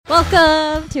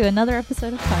Welcome to another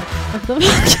episode of the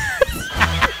podcast.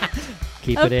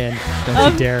 Keep it in.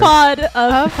 Don't you dare. Pod.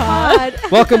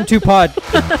 Welcome to Pod.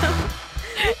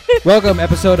 Welcome,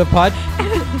 episode of Pod.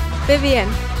 Vivian.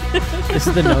 This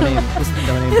is the No Name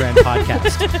Brand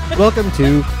podcast. Welcome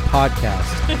to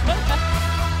Podcast.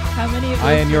 How many of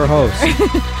I am your host,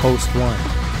 Host 1.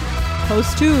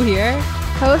 Host 2 here.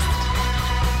 Host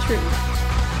tree.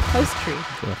 Host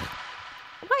tree.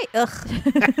 Why?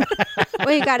 Ugh.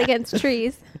 What you got against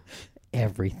trees?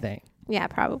 Everything. Yeah,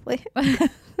 probably.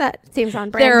 That seems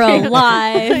on brand. They're for you.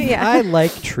 alive. Yeah. I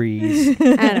like trees.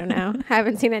 I don't know. I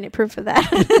haven't seen any proof of that.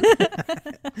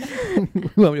 You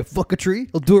want me to fuck a tree?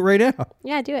 I'll do it right now.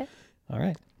 Yeah, do it. All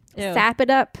right. Ew. Sap it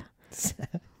up.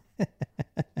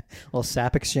 Little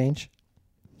sap exchange.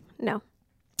 No.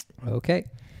 Okay.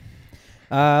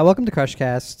 Welcome to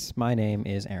Crushcasts. My name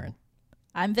is Aaron.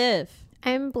 I'm Viv.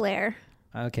 I'm Blair.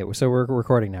 Okay, so we're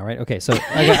recording now, right? Okay, so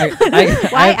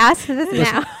Why ask this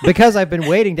now? because I've been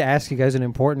waiting to ask you guys an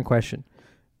important question.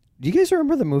 Do you guys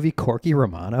remember the movie Corky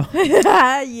Romano?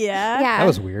 Yeah. Yeah. That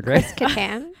was weird, right?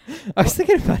 Catan. I was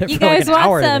thinking about it You for like guys an want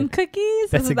hour. some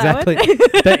cookies? That's Isn't that exactly.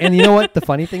 what- And you know what? The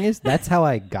funny thing is, that's how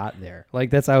I got there.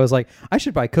 Like I was like, I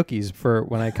should buy cookies for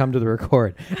when I come to the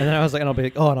record. And then I was like, and I'll be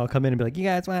like, and I'll come in and be like, you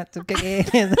guys want some cookies?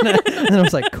 And then I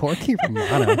was like, Corky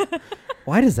Romano.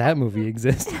 Why does that movie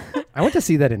exist? I went to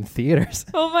see that in theaters.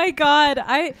 Oh my god,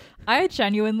 I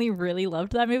genuinely really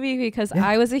loved that movie because Yeah.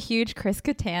 I was a huge Chris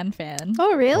Kattan fan.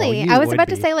 Oh, really? you I was would about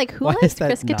to be. say, like, who Why likes is that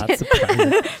Chris not Kattan?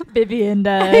 surprising? Vivian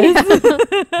does.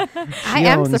 I She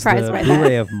am owns surprised the by Blu-ray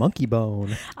that. of Monkey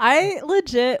Bone. I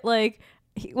legit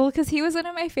because he was one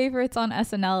of my favorites on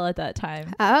SNL at that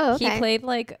time. Oh, okay. He played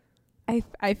like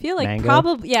I feel like Mango?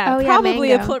 probably Oh, yeah,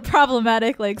 probably a Mango.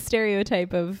 problematic like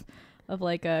stereotype of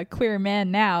like a queer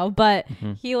man now, but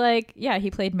Mhm. he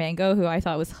played Mango, who I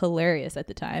thought was hilarious at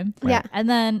the time. Right. Yeah. And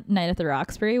then Night at the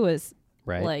Roxbury was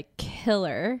Right. like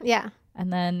killer. Yeah.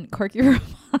 And then Corky Romano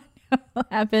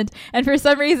happened, and for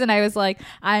some reason I was like,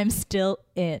 I'm still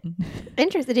in.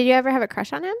 Interesting. Did you ever have a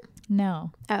crush on him?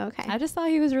 No, Oh, okay. I just thought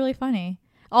he was really funny.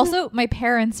 Also, my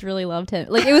parents really loved him.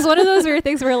 Like, it was one of those weird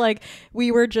things where, like,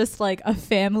 we were just, like, a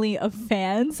family of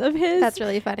fans of his. That's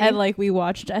really funny. And, like, we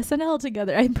watched SNL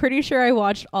together. I'm pretty sure I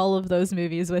watched all of those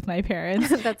movies with my parents.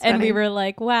 That's And we funny. were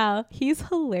like, wow, he's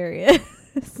hilarious.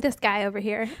 This guy over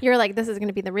here. You're like, this is going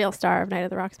to be the real star of Night of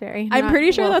the Roxbury. I'm not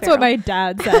pretty sure Will that's what Ferrell. my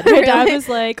dad said. My dad Really? was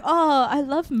like, oh, I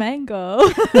love mango.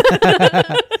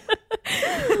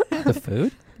 The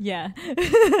food? Yeah.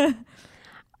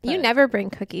 You But- never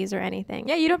bring cookies or anything.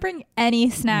 Yeah, you don't bring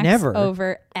any snacks Never.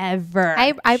 over ever.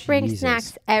 I bring Jesus.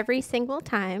 snacks every single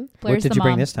time. Blair's What did the you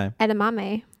bring mom. this time?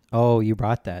 Edamame. Oh, you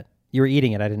brought that. You were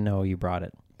eating it. I didn't know you brought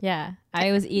it. Yeah,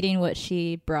 I was eating what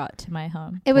she brought to my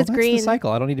home. It was That's green. the cycle.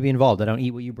 I don't need to be involved. I don't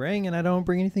eat what you bring, and I don't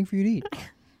bring anything for you to eat.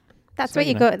 That's So, what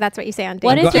you you know. go. That's what you say on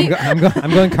What dates. if I'm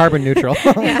going carbon neutral.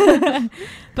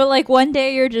 But like one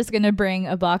day you're just gonna bring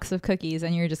a box of cookies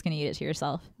and you're just gonna eat it to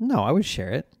yourself. No, I would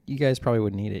share it. You guys probably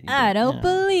wouldn't eat it. You I don't yeah.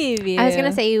 believe you. I was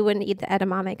gonna say you wouldn't eat the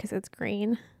edamame because it's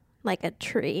green, like a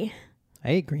tree.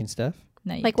 I ate green stuff.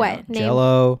 No, you Like don't. what? Name.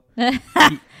 Jello.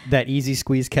 That easy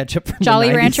squeeze ketchup from Jolly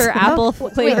the 90s. Rancher apple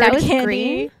Wait, flavored that was candy.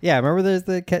 green? Yeah, remember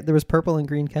there was purple and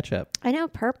green ketchup. I know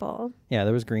purple. Yeah,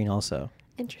 there was green also.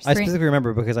 I Interesting. Green. specifically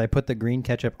remember because I put the green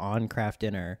ketchup on Kraft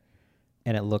Dinner,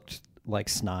 and it looked like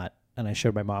snot. And I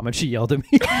showed my mom, and she yelled at me.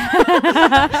 She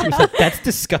was like, "That's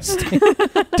disgusting!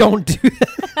 Don't do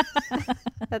that."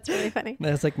 That's really funny. And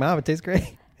I was like, "Mom, it tastes great."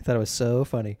 I thought it was so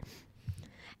funny.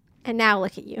 And now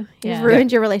look at you. Yeah. You've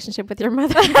ruined your relationship with your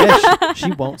mother. Yeah,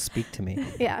 she won't speak to me.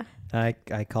 Yeah. I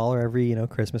call her every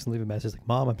Christmas and leave a message like,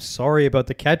 "Mom, I'm sorry about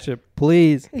the ketchup,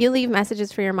 please." You leave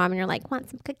messages for your mom, and you're like, "Want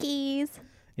some cookies?"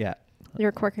 Yeah,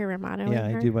 You're Corky Romano. yeah.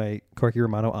 I do my Corky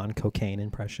Romano on cocaine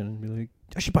impression and be like,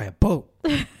 "I should buy a boat."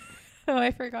 Oh,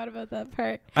 I forgot about that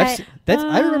part. I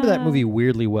remember that movie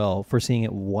weirdly well for seeing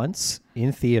it once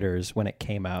in theaters when it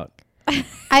came out.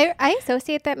 I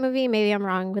associate that movie. Maybe I'm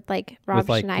wrong with like Rob with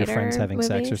like Schneider. your friends having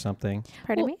sex or movies. something.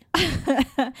 Pardon me.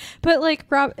 But like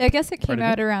Rob, I guess it came Pardon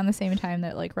me? out around the same time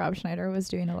that like Rob Schneider was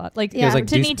doing a lot. Like, Yeah. It was like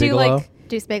didn't Deuce he do Bigelow. like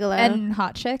Deuce Bigelow. and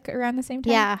Hot Chick around the same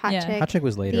time? Yeah, Hot Chick. Hot Chick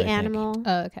was later. The I think. Animal.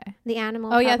 Oh, okay. The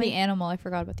Animal. Oh yeah, probably. the animal. I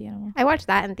forgot about the animal. I watched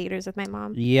that in theaters with my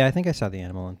mom. Yeah, I think I saw The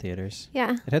Animal in theaters.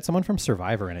 Yeah. It had someone from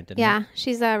Survivor in it, didn't Yeah. it?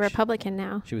 She's a Republican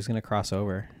now. She was gonna cross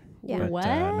over. Yeah. But, What?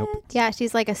 nope. Yeah,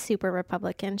 she's like a super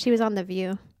Republican. She was on The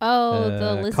View. Oh, the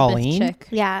Elizabeth Colleen? chick.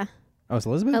 Yeah. Oh, it's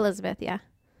Elizabeth. Elizabeth, yeah.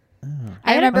 Oh.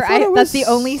 I remember. I thought it That's the was-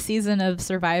 only season of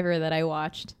Survivor that I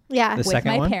watched Yeah. The with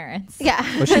second my one? parents.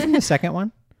 Yeah. Was she in the second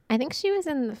one? I think she was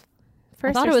in the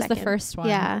First thought or it was the second. first one.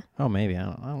 Yeah, Oh, maybe. I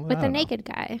don't with know. the naked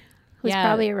guy, who's Yeah.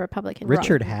 probably a Republican.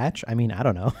 Richard Hatch? I mean, I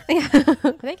don't know. I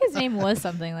think his name was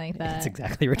something like that. It's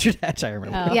exactly Richard Hatch, I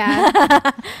remember. Oh.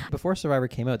 Yeah. Before Survivor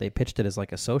came out, they pitched it as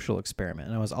like a social experiment,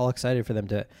 and I was all excited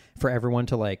for everyone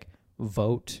to like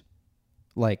vote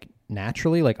like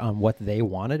naturally, like on what they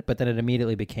wanted. But then it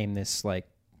immediately became this like,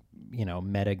 you know,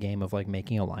 meta game of like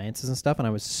making alliances and stuff, and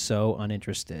I was so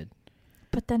uninterested.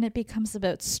 But then it becomes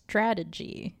about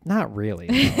strategy. Not really.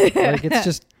 No. Like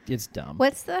it's dumb.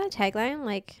 What's the tagline?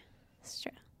 Like,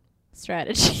 Strategy.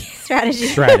 strategy.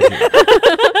 Strategy.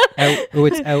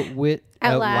 It's outwit,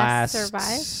 Outlast,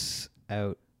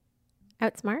 survive,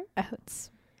 Outsmart. Outs.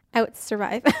 Out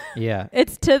survive. Yeah.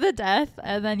 It's to the death,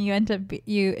 and then you end up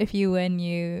if you win,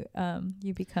 you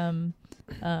become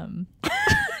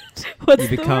what's You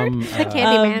the become word?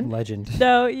 Candyman. legend.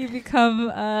 No, you become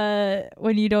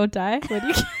when you don't die. When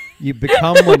you You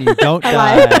become when you don't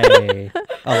Alive. die.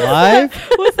 Alive?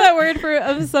 what's that word for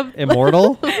of some?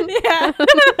 Immortal? Yeah.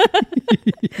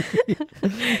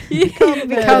 You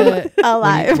become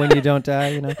alive. When you don't die,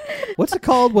 you know. What's it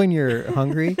called when you're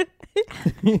hungry?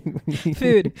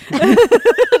 Food.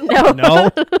 No.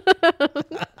 No.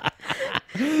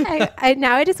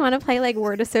 I just want to play like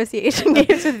word association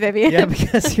games with Vivian. Yeah,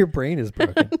 because your brain is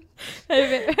broken.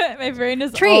 My brain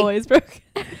is Tree. always broken.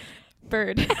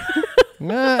 Bird.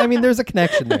 I mean, there's a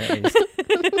connection there at least.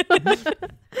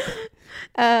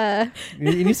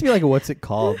 It needs to be like, what's it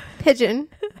called? Pigeon.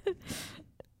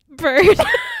 Bird.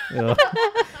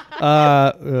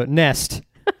 Nest.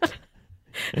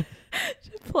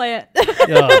 Plant.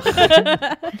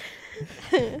 Ugh.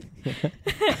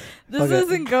 This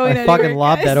isn't going I anywhere. fucking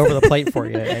lobbed guys. that over the plate for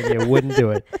you, and you wouldn't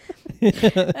do it.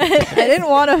 I didn't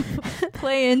want to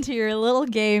play into your little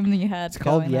game that you had. It's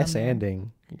called going yes on there. anding.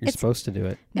 You're It's- supposed to do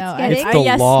it. No, It's I, getting- I It's the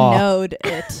yes law. knowed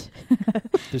it.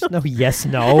 There's no yes,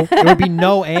 no. There would be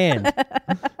no and.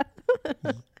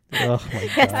 Oh my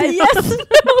god. I yes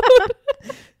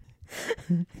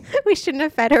knowed. We shouldn't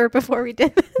have fed her before we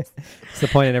did this. It's the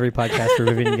point in every podcast where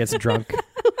Vivian gets drunk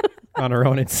on her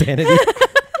own insanity.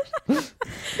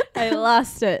 I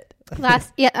lost it.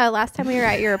 Last time we were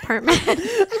at your apartment.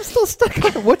 I'm still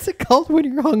stuck on what's it called when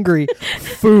you're hungry?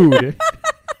 Food.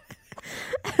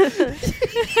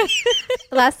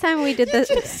 Last time we did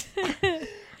this.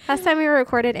 Last time we were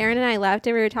recorded, Erin and I left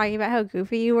and we were talking about how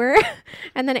goofy you were.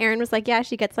 And then Erin was like, yeah,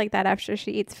 she gets like that after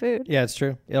she eats food. Yeah, it's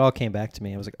true. It all came back to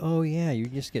me. I was like, oh yeah, you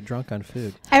just get drunk on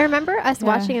food. I remember us Yeah,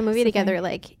 watching a movie it's the together thing.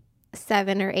 like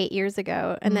 7 or 8 years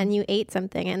ago. And Mm. then you ate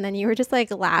something and then you were just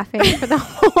like laughing for the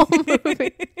whole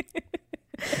movie.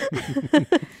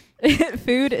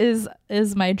 Food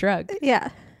is my drug. Yeah.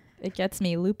 It gets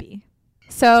me loopy.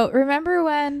 So remember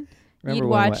when Remember you'd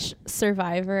when watch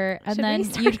Survivor and Should we then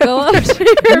start you'd go up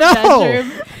to your No!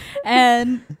 bedroom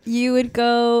and you would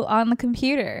go on the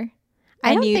computer. I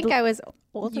And don't you'd- think I was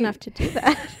old you- enough to do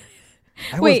that.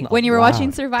 I Wait, wasn't when you were allowed.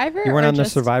 watching Survivor? You weren't or on the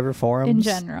just Survivor forums? in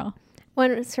general.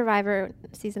 When Survivor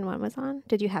season 1 was on,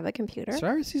 did you have a computer?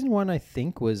 Survivor season 1, I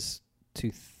think, was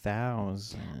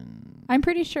 2000. I'm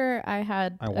pretty sure I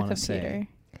had I a wanna computer.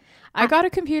 say. I got a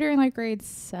computer in like grade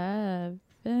 6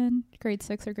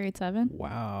 or grade 7.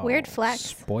 Wow. Weird flex.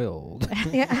 Spoiled.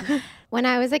 Yeah. When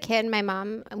I was a kid, my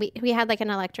mom, we had like an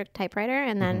electric typewriter,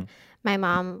 and then my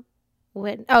mom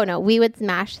we would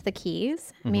smash the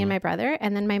keys, me and my brother,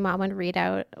 and then my mom would read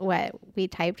out what we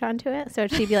typed onto it. So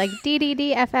she'd be like D D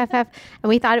D F F F, and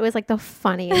we thought it was like the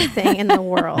funniest thing in the This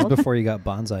world. before you got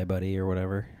Bonsai Buddy or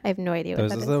whatever. I have no idea That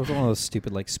what was, that that is. was one of those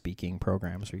stupid like speaking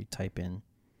programs where you type in.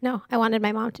 No, I wanted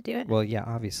my mom to do it. Well, yeah,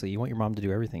 obviously you want your mom to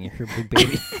do everything. You're a big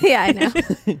baby. Yeah, I know.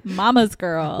 Mama's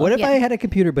girl. What if Yeah. I had a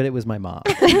computer but it was my mom?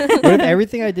 What if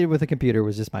everything I did with a computer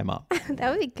was just my mom?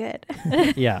 That would be good.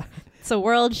 Yeah. It's a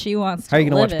world she wants to How are you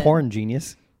gonna live watch in. porn,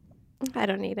 genius? I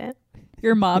don't need it.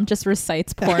 Your mom just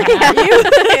recites porn at you.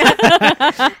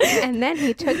 And then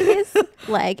he took his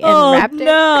leg and wrapped it.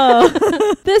 no.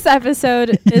 This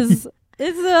episode is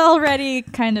already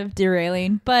kind of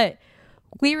derailing, but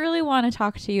we really want to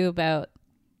talk to you about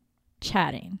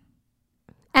chatting.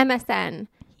 MSN,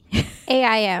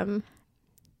 AIM,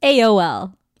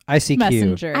 AOL ICQ.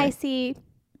 Messenger. IC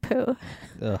poo.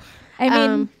 Ugh. I mean,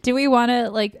 Um, do we want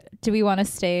to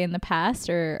stay in the past,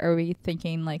 or are we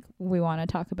thinking like we want to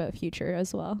talk about future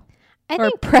as well, I or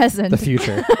think present? The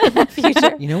future.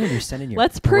 future. You know when you're sending your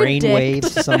Let's brain predict.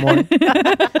 waves to someone?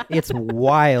 It's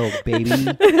wild, baby.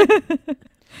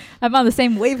 I'm on the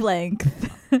same wavelength.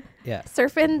 Yeah.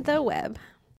 Surfing the web.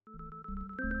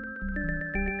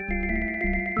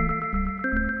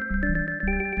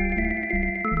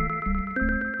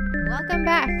 Welcome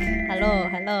back.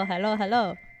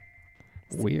 Hello.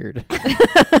 Weird.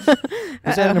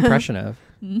 Who's that an impression of?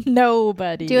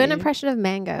 Nobody. Do an impression of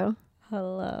mango.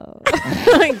 Hello.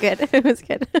 Good. It was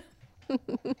good.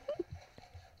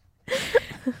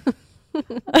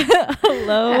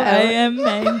 Hello, I am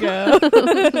Mango.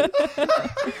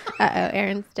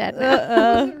 Aaron's dead.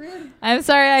 I'm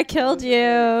sorry I killed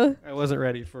you. I wasn't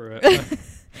ready for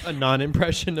a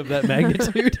non-impression of that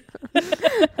magnitude.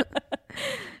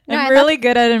 No, I'm I really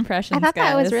good at impressions. I thought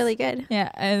that was guys. really good.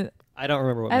 Yeah, I don't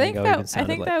remember what I think mango even that sounded I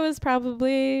think like. that was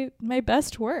probably my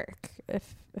best work,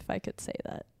 if I could say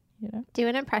that. You know, Do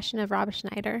an impression of Rob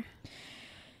Schneider.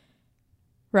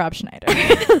 Rob Schneider.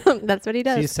 That's what he He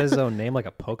does. says his own name like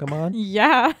a Pokemon.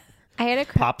 Yeah, I had a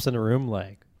Pops in a room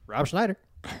like Rob Schneider.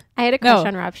 crush No.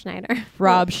 on Rob Schneider.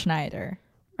 Rob Schneider.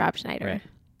 Rob Schneider. Right.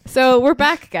 So we're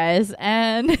back, guys,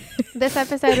 and This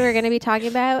episode we're going to be talking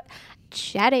about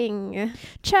chatting.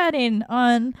 chatting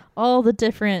on all the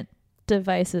different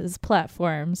devices,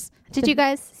 platforms. Did you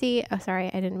guys see? Oh, sorry,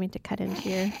 I didn't mean to cut into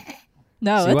your.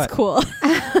 No, See it's what? cool.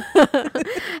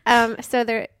 So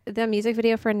the music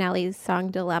video for Nelly's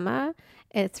song "Dilemma."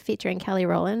 It's featuring Kelly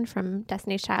Rowland from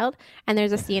Destiny's Child, and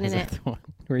there's a scene Is in that it. the one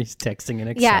where he's texting in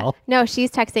Excel? Yeah, no,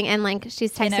 she's texting and like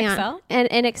she's In texting Excel? on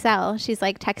in Excel. She's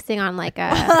like texting on like a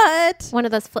What? one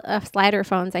of those slider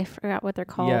phones. I forgot what they're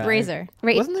called. Yeah. Razor.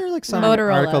 Right. Wasn't there like some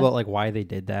Motorola. article about like why they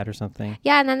did that or something?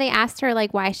 Yeah, and then they asked her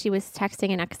like why she was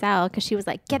texting in Excel because she was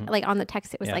like get like on the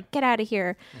text it was Yeah. like get out of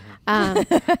here,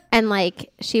 and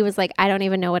like she was like I don't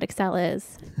even know what Excel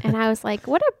is, and I was like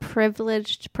what a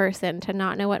privileged person to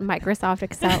not know what Microsoft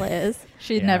Excel is.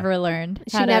 She Yeah. never learned.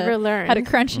 She how to- never learned. how to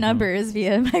crunch numbers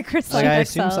via Microsoft Like I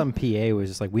Excel. assume some PA was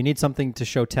just like, we need something to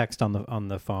show text on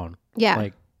the phone. Yeah,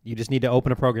 Like you just need to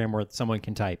open a program where someone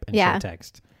can type and Yeah. show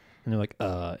text. And they're like,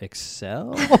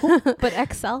 Excel? But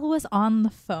Excel was on the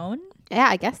phone. yeah,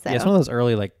 I guess so. Yeah, it's one of those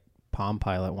early like Palm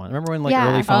Pilot ones. Remember when like Yeah.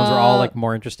 early phones were all Oh. like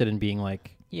more interested in being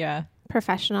like, Yeah.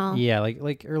 Professional. yeah,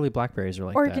 like early Blackberries are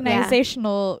like that.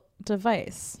 Organizational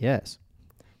device. Yes.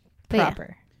 But yeah,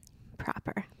 Proper.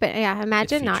 proper. But yeah,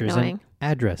 imagine It not features knowing.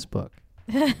 an address book,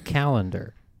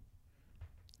 calendar.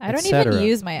 I don't etc. even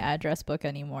use my address book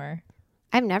anymore.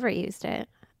 I've never used it.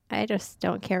 I just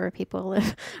don't care where people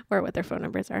live or what their phone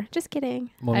numbers are. Just kidding.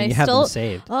 Well, I you have them still-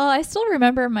 saved. Oh, I still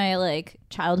remember my like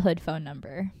childhood phone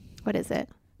number. What is it?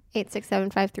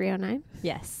 8675309.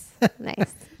 Yes.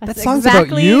 Nice. That song's about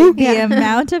exactly you? the Yeah.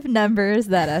 amount of numbers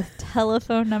that a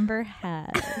telephone number has.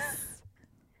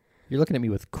 You're looking at me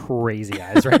with crazy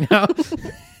eyes right now.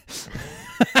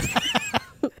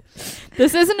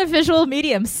 This isn't a visual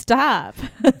medium. Stop.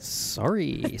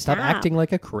 Sorry. Stop Stop. acting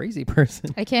like a crazy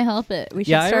person. I can't help it. We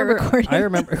should Yeah, start recording. I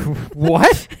remember.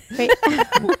 What? Wait.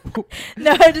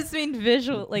 No, I just mean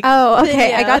visual. Like, Oh,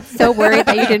 okay. I video. got so worried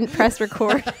that you didn't press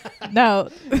record. No,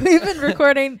 we've been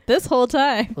recording this whole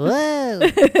time. Whoa.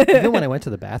 Even when I went to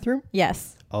the bathroom?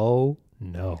 Yes. Oh,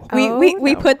 no. Oh, we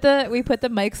no. put the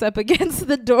mics up against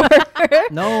the door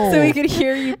No. so we could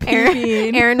hear you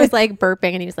peeing. Aaron was like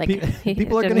burping and he was like, Pe- he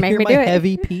People are didn't going to make hear me my do it.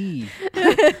 heavy pee.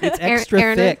 It's extra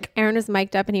Aaron, thick. Aaron was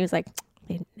mic'd up and he was like,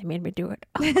 they made me do it.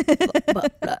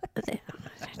 I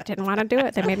didn't want to do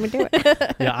it. They made me do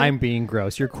it. Yeah, I'm being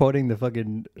gross. You're quoting the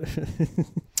fucking.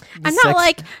 I'm not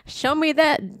like, show me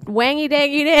that wangy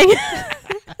dangy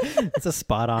dang. It's a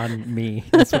spot on me.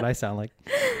 That's what I sound like.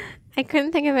 I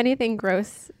couldn't think of anything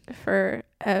gross for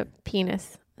a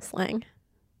penis slang.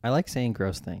 I like saying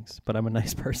gross things, but I'm a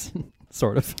nice person,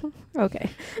 sort of. Okay.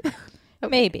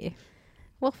 Maybe.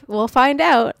 We'll find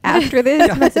out after these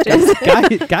messages.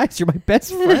 guys, you're my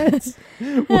best friends.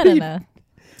 I don't know.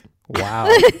 Wow.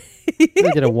 We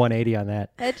did a 180 on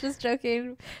that. I'm just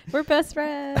joking. We're best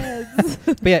friends.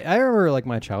 But yeah, I remember like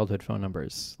my childhood phone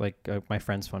numbers, like my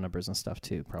friends' phone numbers and stuff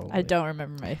too. Probably. I don't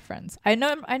remember my friends. I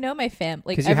know my family.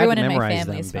 Like 'Cause you everyone had in to my memorize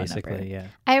family's them, phone basically. number. Yeah.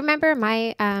 I remember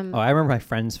my Oh, I remember my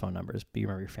friends' phone numbers, but you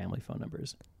remember your family phone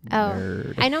numbers. Oh.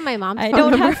 Nerd. I know my mom's I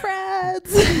phone don't number. have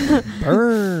friends.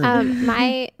 Burn.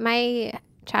 My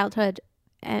childhood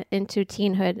into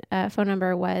teenhood phone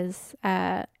number was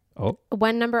Oh.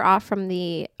 one number off from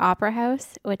the Opera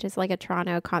House, which is like a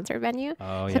Toronto concert venue.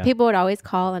 Oh, So yeah. people would always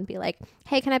call and be like,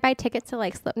 "Hey, can I buy tickets to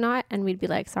like Slipknot?" And we'd be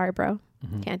like, "Sorry, bro,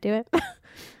 Mhm. can't do it."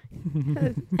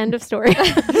 End of story.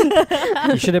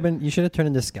 You should have turned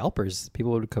into scalpers.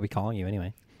 People would be calling you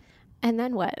anyway. And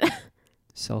then what?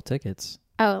 Sell tickets.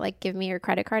 Oh, like give me your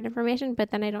credit card information,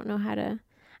 but then I don't know how to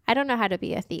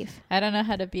be a thief. I don't know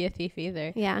how to be a thief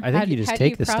either. Yeah. I How think do- you just how do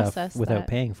take you the stuff process without that?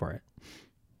 paying for it.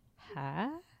 Huh?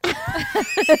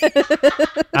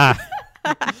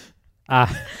 Ha.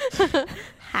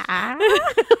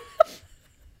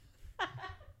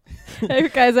 Hey,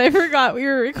 guys, I forgot we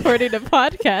were recording a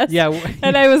podcast. Yeah,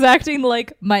 And I was acting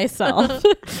like myself.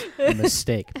 a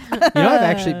mistake. You know, I've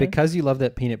actually, because you love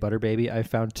that peanut butter baby, I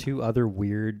found 2 other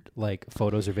weird like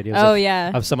photos or videos Oh,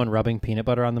 yeah. of someone rubbing peanut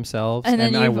butter on themselves, And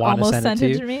then I you've want to almost send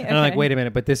it to you. me? And I'm like, Okay. wait a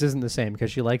minute, but this isn't the same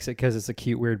because she likes it because it's a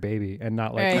cute weird baby and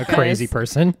not like Right, a crazy guys.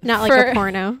 person. Not like For- a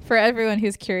porno. For everyone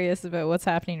who's curious about what's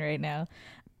happening right now,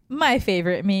 my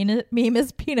favorite meme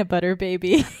is peanut butter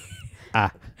baby.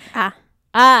 Ah,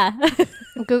 Ah.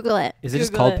 Google it. is it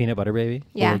just Google called it. peanut butter baby?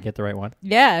 Yeah. Did we get the right one?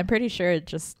 Yeah, I'm pretty sure it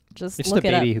just It's look the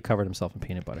it up. baby who covered himself in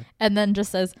peanut butter, And then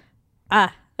just says,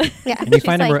 ah. Yeah. and you She's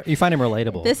find like, him you find him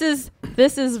relatable. This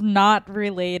is not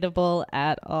relatable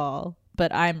at all,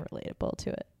 but I'm relatable to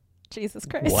it. Jesus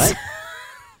Christ. What?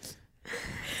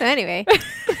 so anyway,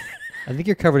 I think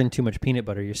you're covered in too much peanut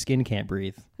butter. Your skin can't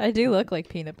breathe. I do look like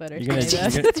peanut butter. You're gonna-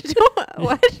 kinda. you're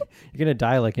what? You're gonna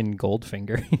die like in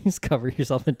Goldfinger. You just cover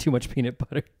yourself in too much peanut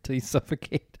butter till you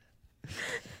suffocate.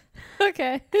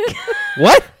 Okay.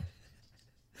 What?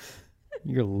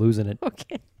 You're losing it.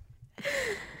 Okay.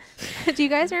 Do you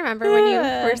guys remember when you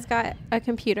first got a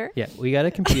computer? Yeah, we got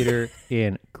a computer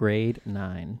in grade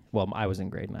 9. Well, I was in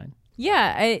grade 9.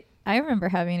 Yeah, I remember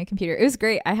having a computer. It was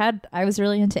great. I was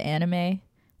really into anime,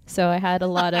 so I had a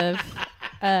lot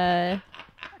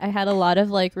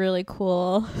of like really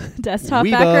cool desktop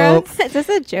Weebo. backgrounds. Is this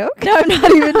a joke? No, I'm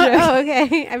not even joking. Oh,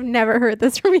 okay. I've never heard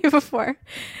this from you before.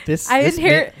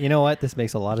 You know what? This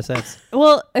makes a lot of sense.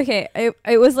 Well, okay,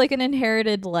 it was like an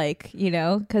inherited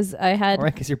because I had All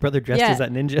right, because your brother dressed Yeah. as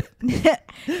that ninja.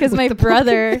 because my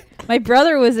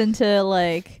brother was into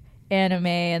like anime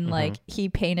and like he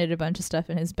painted a bunch of stuff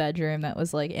in his bedroom that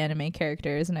was like anime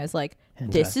characters, and I was like,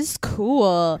 this is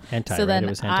cool. Hentai, So right? then It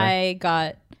was hentai? I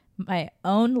got my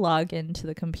own login to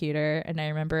the computer, and I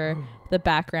remember the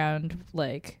background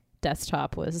like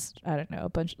desktop was, I don't know, a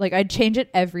bunch, like I'd change it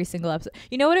every single episode.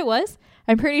 You know what it was?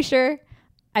 I'm pretty sure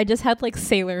I just had like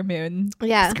Sailor Moon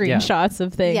Yeah. screenshots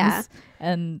of things, Yeah.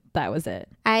 and that was it.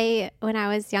 When I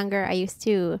was younger, I used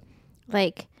to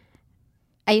play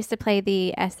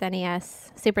the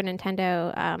SNES Super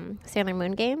Nintendo Sailor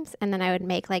Moon games, and then I would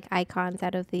make like icons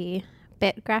out of the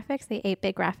bit graphics, the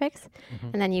 8-bit graphics,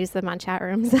 and then use them on chat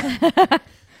rooms. The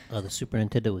Super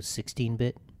Nintendo was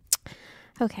 16-bit.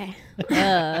 Okay.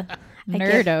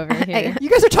 Nerd over here. You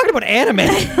guys are talking about anime.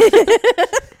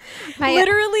 My,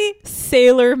 Literally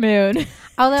Sailor Moon.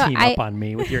 although Team up on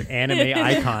me with your anime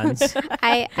icons.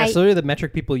 That's literally the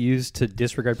metric people use to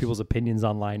disregard people's opinions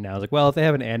online now. It's like, well, if they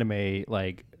have an anime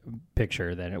like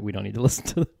picture, then we don't need to listen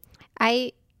to them.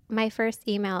 My first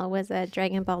email was a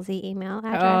Dragon Ball Z email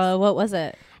address. What was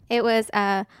it? It was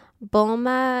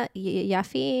Bulma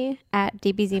Yuffie at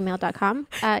dbzmail.com.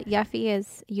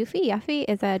 Yuffie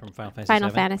is a From Final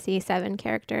Fantasy 7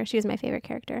 character. She was my favorite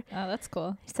character. Oh, that's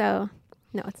cool. So,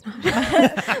 no, it's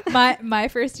not. My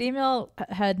first email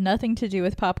had nothing to do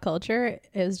with pop culture.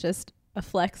 It was just a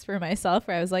flex for myself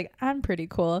where I was like, I'm pretty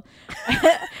cool.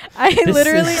 This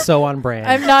literally, is so on brand.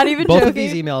 I'm not even Both joking. of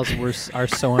these emails are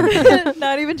so on brand.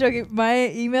 Not even joking. My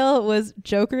email was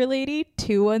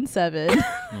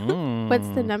JokerLady217. What's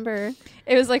the number?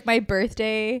 It was like my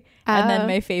birthday and then Oh.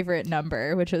 my favorite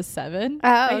number, which was 7. Oh,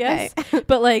 I okay. guess.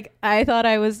 But like, I thought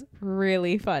I was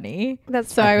really funny.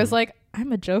 That's So I was like,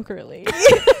 I'm a Joker lady.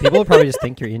 People would probably just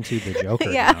think you're into the Joker.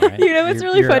 Yeah. Now, right? You know what's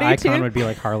really your funny, icon too? would be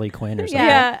like Harley Quinn or something.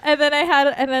 Yeah. And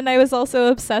then I was also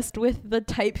obsessed with the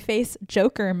typeface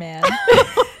Joker man.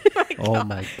 Oh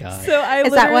my god. So I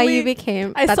Is that why you literally-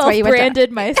 became? I that's why you went to,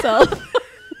 self-branded myself.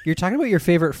 You're talking about your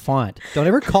favorite font. Don't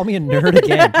ever call me a nerd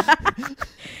again.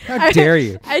 How dare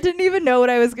you? I didn't even know what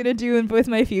I was going to do with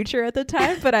my future at the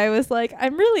time, but I was like,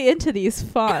 I'm really into these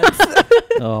fonts.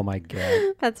 Oh my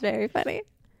god. That's very funny.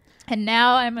 And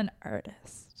now I'm an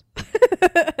artist.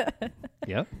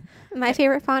 Yep. My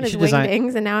favorite font You is should design-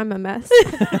 Wingdings, and now I'm a mess.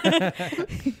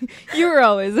 You were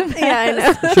always a mess. Yeah, I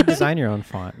know. You should design your own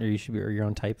font, or you should be or your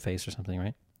own typeface or something,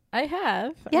 right? I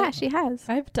have. Yeah, she has.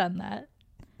 I've done that.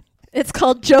 It's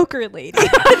called Joker Lady.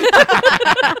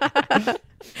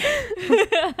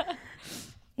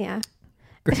 Yeah.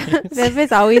 Viv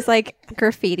is always like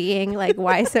graffitiing, like,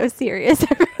 why so serious?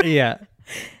 Yeah.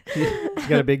 She's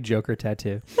got a big Joker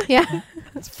tattoo. Yeah.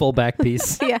 It's full back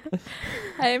piece. Yeah.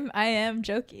 I am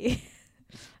jokey.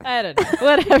 I don't know.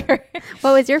 Whatever.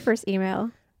 What was your first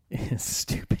email? It's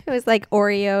stupid. It was like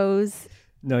Oreos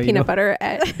No, you peanut know, butter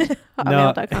at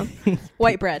hotmail.com.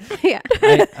 White bread. Yeah.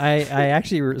 I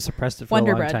actually suppressed it for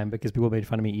Wonder a long Bread. time because people made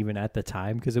fun of me even at the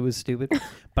time because it was stupid.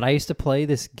 But I used to play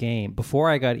this game before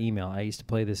I got email. I used to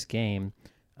play this game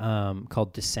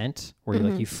called Descent, where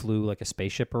you flew like a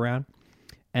spaceship around,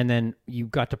 and then you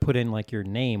got to put in like your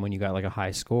name when you got like a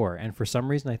high score. And for some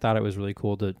reason, I thought it was really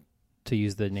cool to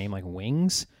use the name like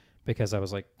Wings, because I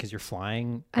was like, because you're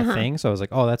flying a thing. So I was like,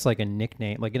 oh, that's like a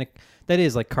nickname, like that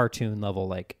is like cartoon level,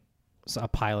 like a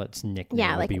pilot's nickname.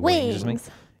 Yeah, would like be Wings. or something.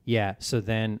 Yeah. So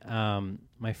then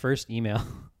my first email,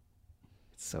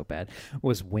 it's so bad,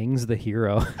 was Wings the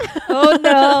Hero. Oh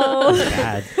no.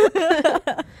 Bad.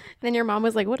 Then your mom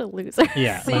was like, "What a loser."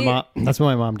 Yeah. See? My mom. That's when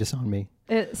my mom disowned me.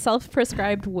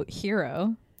 Self-prescribed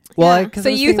hero. Well, Yeah. cause So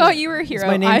I was you thinking, thought you were a it's hero.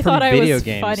 my name I from thought I video was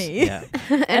games. funny. Yeah.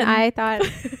 And I thought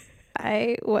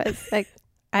I was like,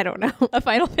 I don't know. A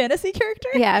Final Fantasy character?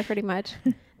 Yeah, pretty much.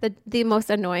 The most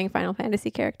annoying Final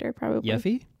Fantasy character, probably.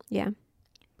 Yuffie? Yeah.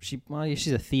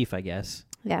 She's a thief, I guess.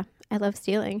 Yeah. I love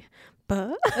stealing.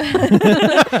 But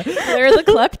Claire the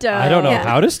klepto. I don't know Yeah.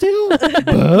 how to steal.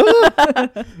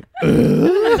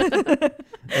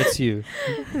 That's you.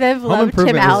 Viv Home loved Tim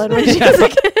Improvement is- Allen when she was a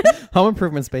kid. Home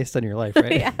Improvement's based on your life,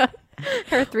 right? Yeah.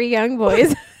 Her 3 young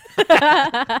boys.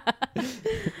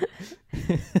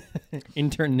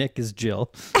 Intern Nick is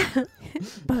Jill.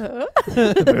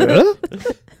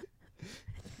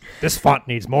 This font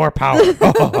needs more power.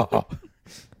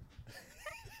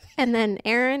 And then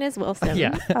Aaron is Wilson.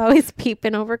 Yeah. Always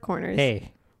peeping over corners.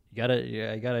 Hey,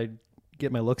 I gotta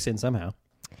get my looks in somehow.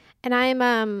 And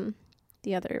I'm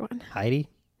the other one. Heidi?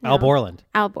 No. Al Borland.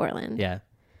 Al Borland. Yeah.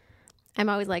 I'm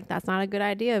always like, that's not a good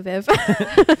idea, Viv.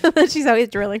 She's always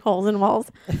drilling holes in walls.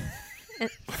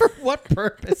 For what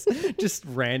purpose? Just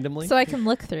randomly? So I can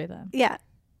look through them. Yeah.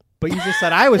 But you just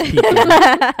said I was peeking.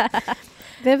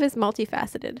 Viv is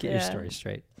multifaceted. Get your Yeah. story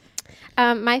straight.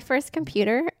 My first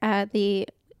computer,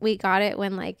 we got it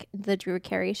when like the Drew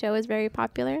Carey show was very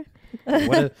popular.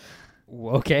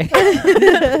 Okay.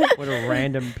 What a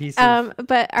random piece of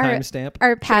But our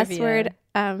timestamp. password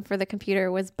for the computer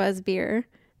was Buzz Beer.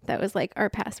 That was like our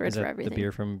password Is for that everything. the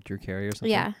beer from Drew Carey or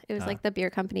something? Yeah, it was Ah. like the beer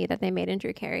company that they made in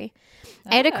Drew Carey.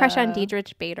 I had a crush on Oh.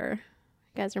 Diedrich Bader.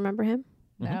 You guys remember him?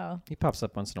 No. He pops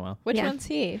up once in a while. Which Yeah. one's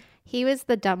he? He was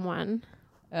the dumb one.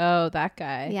 Oh, that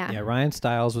guy. Yeah. Yeah, Ryan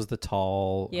Stiles was the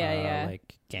tall, Yeah.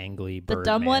 like gangly The bird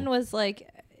dumb man. one was like,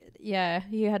 yeah,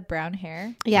 he had brown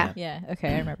hair. Yeah. Yeah.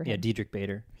 Okay, I remember Yeah, him. Diedrich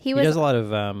Bader. He He was does a lot of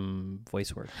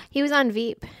voice work. he was on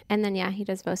Veep, and then he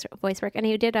does voice work, and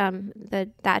he did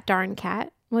that Darn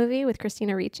Cat movie with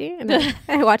Christina Ricci, and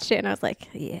I watched it and I was like,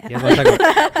 yeah.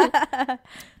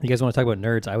 You guys want to talk about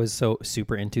nerds? I was so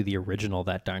super into the original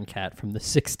That Darn Cat from the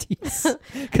 60s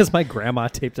because my grandma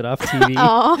taped it off TV.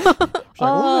 Oh, She's like,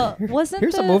 "Well, wasn't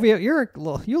here's a the- movie.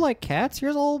 You like cats?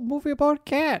 Here's a whole movie about a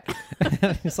cat.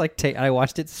 It's like I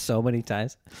watched it so many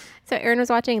times. so Aaron was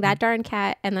watching That Darn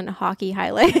Cat and then hockey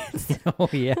highlights. Oh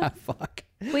yeah, fuck.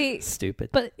 Wait, Stupid.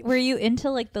 but were you into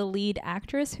like the lead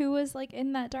actress who was like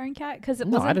in That Darn Cat? Because it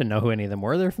No, wasn't. I didn't know who any of them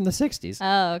were. They're from the 60s.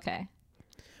 Oh, okay.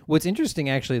 What's interesting,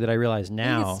 actually, that I realize You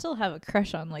now. can still have a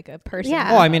crush on like a person. Yeah.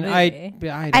 in Oh, a I mean, movie.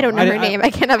 I don't know her name. I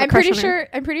can't have a I'm crush pretty on her. sure.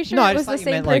 I'm pretty sure No, I it was just the thought you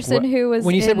same meant, like, person who was.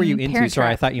 When you said were you in into, Parent sorry, I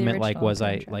Trap, thought you the meant like original was I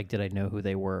Parent Trap. like did I know who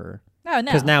they were? Oh no.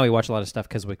 Because now we watch a lot of stuff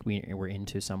because we were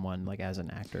into someone like as an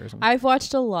actor or something. I've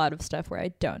watched a lot of stuff where I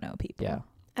don't know people. Yeah.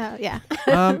 Oh yeah,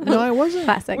 No, I wasn't.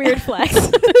 classic. Weird flex.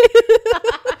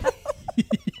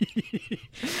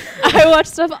 I watch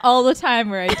stuff all the time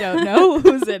where I don't know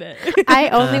who's in it. I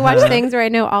only watch things where I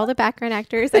know all the background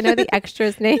actors. I know the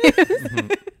extras' names.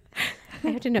 I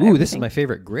have to know. Ooh, this is everything. my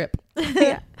favorite grip.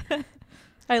 Yeah.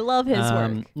 I love his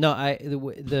work. No,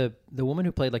 the woman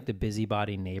who played like the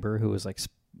busybody neighbor who was like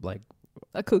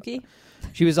A kooky.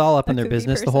 she was all up in A their kooky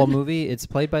business the whole person. movie. It's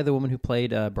played by the woman who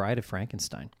played Bride of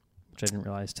Frankenstein, which I didn't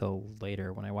realize till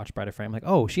later when I watched Bride of Frankenstein.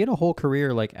 I'm like, oh, she had a whole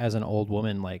career like as an old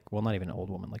woman, like well, not even an old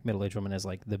woman, like middle-aged woman as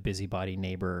like the busybody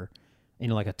neighbor,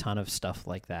 like a ton of stuff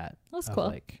like that. That's of, cool.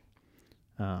 Like,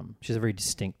 she has a very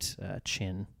distinct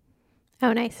chin.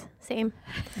 Oh, nice. Same.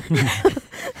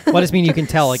 Well, I just mean you can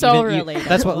tell. Like, So even relatable.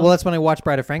 that's what. Well, that's when I watched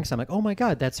Bride of Frankenstein. I'm like, oh my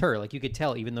god, that's her. Like, you could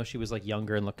tell, even though she was like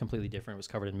younger and looked completely different, was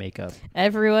covered in makeup.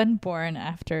 Everyone born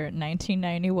after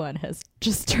 1991 has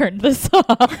just turned this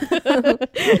off.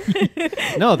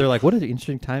 No, they're like, what an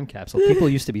interesting time capsule. People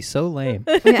used to be so lame.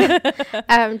 Yeah.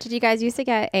 Did you guys used to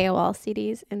get AOL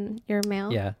CDs in your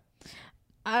mail? Yeah.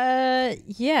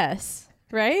 Yes.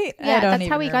 Right? I Yeah, don't that's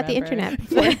how we even got the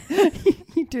remember. internet.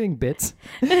 You doing bits?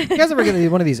 You guys ever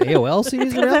get one of these AOL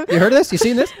CDs? You heard of this? You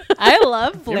seen this? I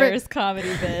love ever- Blair's comedy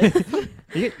bits.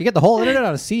 You get the whole internet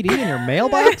on a CD in your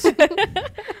mailbox?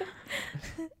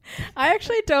 I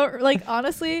actually don't like.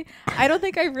 Honestly, I don't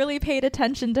think I really paid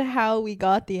attention to how we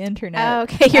got the internet. Oh,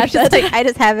 okay, you're At just that like, I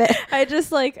just have it. I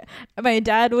just like my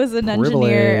dad was an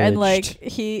engineer and like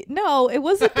Privileged. no, it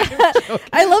wasn't that.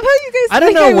 I love how you guys. I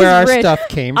don't think know where our was rich. stuff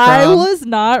came from. I was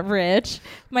not rich.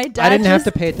 My dad. I didn't have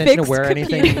to just pay attention to fixed where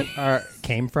computers. anything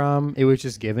came from. It was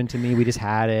just given to me. We just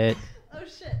had it. Oh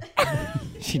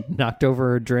shit. She knocked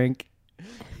over her drink.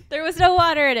 There was no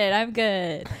water in it. I'm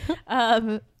good.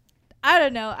 I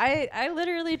don't know. I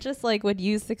literally just like would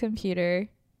use the computer.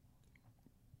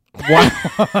 Wow.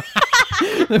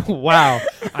 Wow.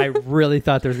 I really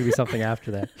thought there was going to be something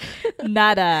after that.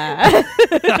 Nada.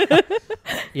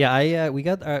 Yeah, we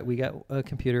got a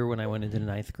computer when I went into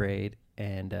ninth grade,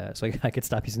 and so I could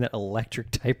stop using that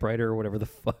electric typewriter or whatever the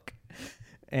fuck.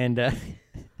 And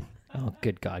oh,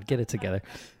 good God, get it together.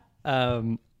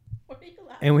 And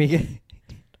we.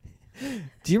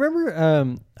 Do you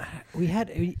remember?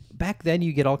 Back then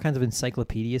you get all kinds of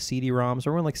encyclopedia CD-ROMs.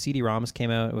 Remember when like CD-ROMs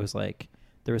came out? It was like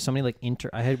there was so many like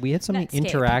we had so many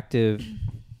Netscape. interactive.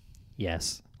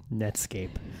 Yes, Netscape.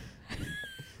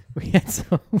 We had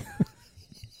so.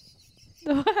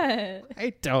 What?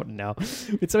 I don't know.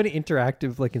 It's so many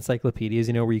interactive like encyclopedias,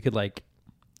 you know, where you could like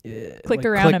Click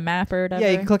around a map or whatever. Yeah,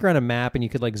 you can click around a map and you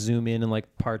could like zoom in and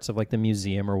like parts of like the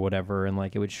museum or whatever, and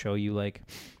like it would show you like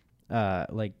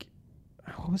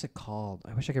what was it called?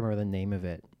 I wish I could remember the name of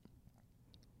it.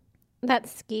 That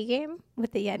ski game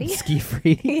with the Yeti. Ski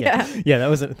Free. Yeah. Yeah,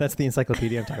 that's the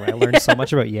encyclopedia I'm talking about. I learned so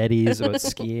much about Yetis, about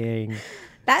skiing.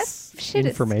 That shit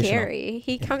is informational. scary.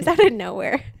 He comes out of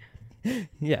nowhere.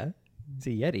 Yeah, it's a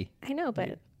Yeti. I know,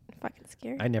 but fucking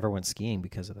scary. I never went skiing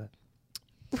because of that.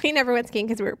 We never went skiing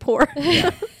because we were poor.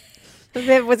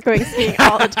 Viv was going skiing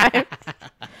all the time.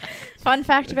 Fun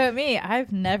fact about me: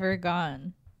 I've never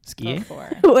gone Skiing?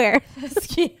 before. Where?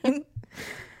 Skiing.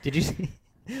 Did you see?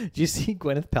 Did you see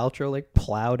Gwyneth Paltrow like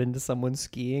plowed into someone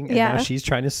skiing, and Yeah. now she's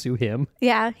trying to sue him?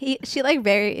 Yeah, she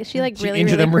really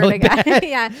injured him hurt really a guy. bad.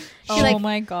 Yeah, she Oh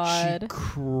my god. She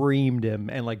creamed him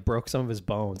and like broke some of his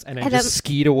bones, and then And just then-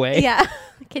 skied away. yeah.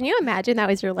 Can you imagine that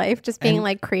was your life, just being And-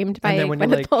 like creamed by and then when you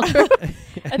Gwyneth like, Paltrow?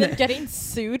 And then getting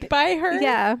sued by her.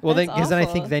 Yeah. well, then That's because then I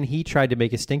think awful. then he tried to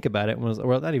make a stink about it and was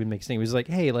not even make a stink. He was like,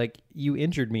 "Hey, like you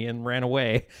injured me and ran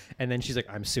away," and then she's like,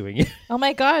 "I'm suing you." Oh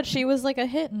my god, she was like a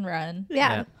hit and run.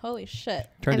 Yeah. Holy shit.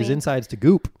 Turned I his mean- insides to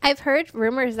goop. I've heard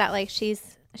rumors that like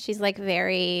she's like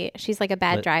she's like a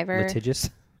bad driver. Litigious.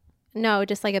 No,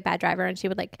 just like a bad driver, and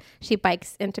she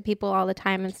bikes into people all the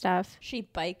time and stuff. She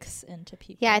bikes into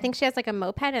people. Yeah, I think she has like a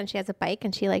moped and she has a bike,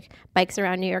 and she like bikes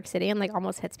around New York City and like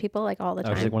almost hits people like all the Oh,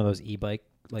 time. she's like one of those e-bike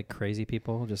like crazy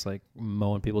people, just like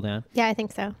mowing people down. Yeah, I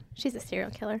think so. She's a serial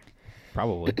killer.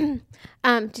 Probably.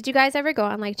 Did you guys ever go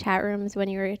on like chat rooms when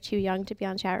you were too young to be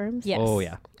on chat rooms? Yes. Oh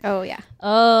yeah. Oh yeah.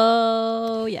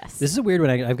 Oh yes. This is a weird one.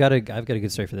 I've got a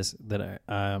good story for this that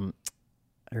I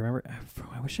remember.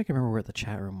 I wish I could remember where the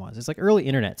chat room was. It's like early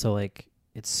internet, so like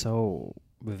it's so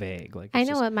vague. Like I it's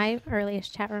know just- what my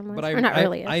earliest chat room was. but Or not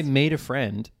earliest. I made a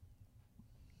friend,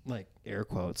 like air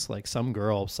quotes, like some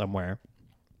girl somewhere.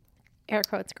 Air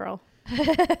quotes girl.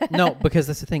 No, because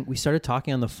that's the thing. We started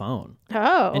talking on the phone,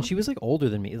 Oh. and she was like older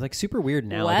than me. It's like super weird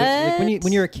now. Like when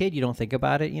What? you're a kid, you don't think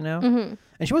about it, you know. Mhm.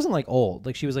 And she wasn't like old.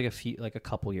 Like she was like a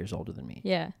couple years older than me.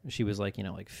 Yeah. She was like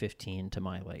like 15 to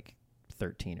my like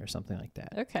 13 or something like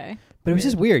that. Okay. But it was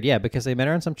just weird, yeah, because I met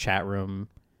her in some chat room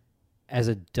as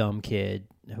a dumb kid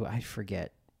who I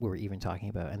forget what we were even talking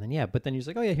about. And then but then he was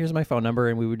like, "Oh yeah, here's my phone number,"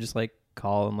 and we would just like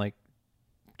call and like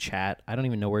chat. I don't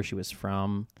even know where she was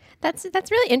from. That's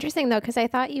really interesting though, because I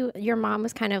thought your mom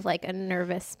was kind of like a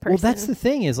nervous person. Well, that's the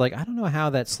thing is like I don't know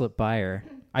how that slipped by her.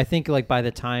 I think like by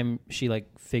the time she like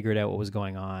figured out what was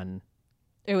going on,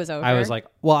 It was over. I was like,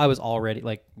 well, I was already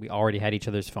like we already had each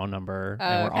other's phone number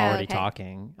and we're okay. already Okay.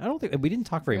 talking. I don't think we didn't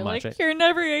talk very You're much. like, you're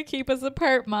never gonna keep us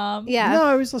apart, Mom. Yeah. No,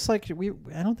 I was just like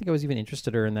I don't think I was even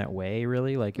interested in her in that way.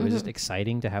 Really, like it was just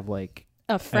exciting to have like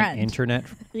A an friend. internet.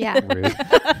 Yeah. Rude.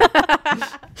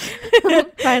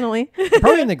 Finally.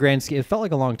 Probably in the grand scheme, it felt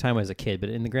like a long time as a kid, but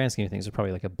in the grand scheme of things, it was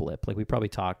probably like a blip. Like we probably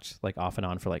talked like off and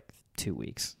on for like 2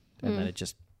 weeks, and then it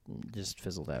just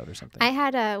fizzled out or something. I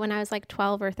had when I was like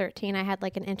 12 or 13, I had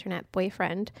like an internet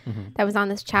boyfriend that was on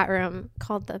this chat room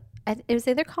called it was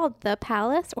either called The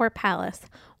Palace or Palace.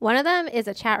 One of them is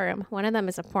a chat room. One of them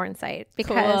is a porn site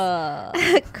because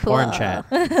Cool. Porn chat.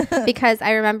 because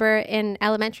I remember in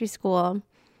elementary school.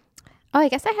 Oh, I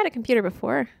guess I had a computer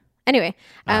before. Anyway,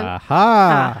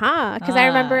 Aha! because I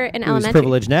remember in Who's elementary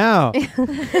privileged now?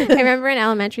 I remember in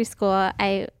elementary school,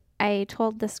 I I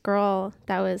told this girl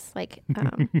that was like,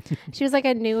 she was like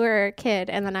a newer kid.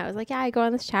 And then I was like, yeah, I go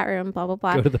in this chat room, blah, blah,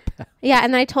 blah. Go to the bath. Yeah.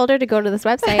 And then I told her to go to this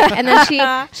website. And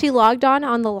then she logged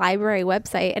on the library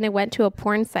website and it went to a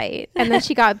porn site. And then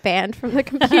she got banned from the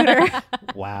computer.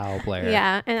 Wow, Blair.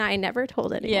 Yeah. And I never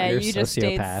told anyone. Yeah, You're a you just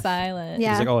stayed sociopath. silent.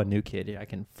 Yeah. He's like, oh, a new kid. Yeah, I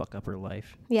can fuck up her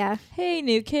life. Yeah. Hey,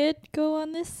 new kid, go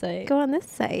on this site. Go on this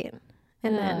site.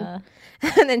 And then Uh,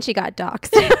 and then she got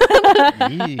doxxed.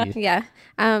 Yee. Yeah.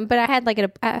 But I had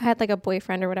like a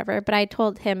boyfriend or whatever, but I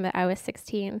told him that I was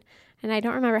 16 and I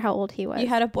don't remember how old he was. you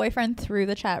had a boyfriend through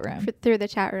the chat room. through the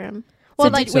chat room. Well,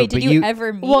 So like, did- so- wait, did but you you-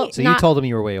 ever meet? Well, So Not- you told him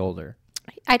you were way older.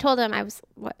 I told him I was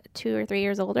 2 or 3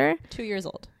 years older. 2 years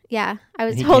old. Yeah. I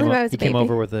was And he told came him o- I was He a baby. came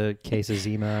over with a case of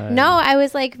Zima. No, I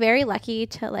was like very lucky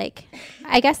to like,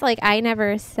 I guess like I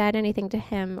never said anything to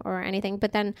him or anything.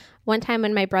 But then one time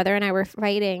when my brother and I were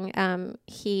fighting,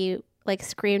 he like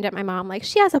screamed at my mom, like,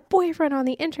 she has a boyfriend on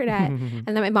the internet. And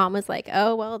then my mom was like,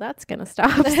 oh, well, that's going to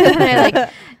stop. So then I like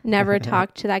never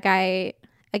talked to that guy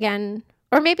again.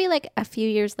 Or maybe like a few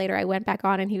years later, I went back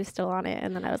on and he was still on it.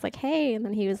 And then I was like, hey. And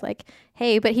then he was like,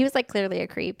 hey. But he was like clearly a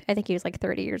creep. I think he was like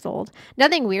 30 years old.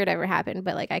 Nothing weird ever happened.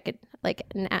 But like I could like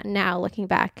now looking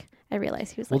back, I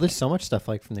realized he was Well, like, there's so much stuff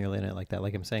like from the early internet like that.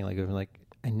 Like I'm saying, like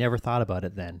I never thought about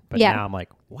it then, but Yeah. now I'm like,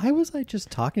 why was I just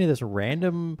talking to this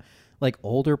random like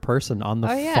older person on the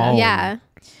Oh, yeah. phone? yeah.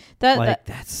 Like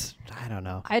that's I don't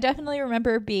know. I definitely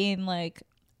remember being like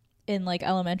in like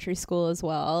elementary school as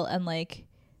well, and like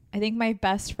I think my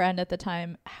best friend at the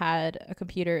time had a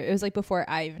computer. It was like before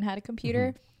I even had a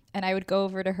computer, and I would go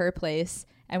over to her place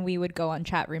and we would go on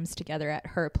chat rooms together at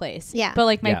her place. Yeah. But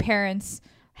like my Yeah. parents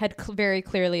had very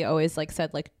clearly always like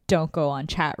said like don't go on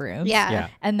chat rooms. Yeah. Yeah.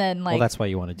 And then like Well, that's why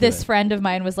you want to do this it. friend of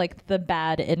mine was like the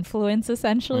bad influence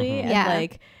essentially, and Yeah.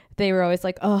 like they were always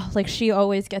like, oh, like she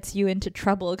always gets you into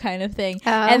trouble kind of thing.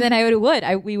 Oh. And then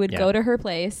we would Yeah. go to her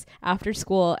place after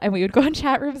school and we would go in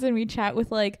chat rooms and we'd chat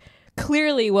with like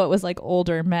clearly what was like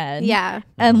older men. Yeah.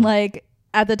 And like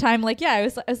at the time, like, yeah, I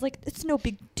was like, it's no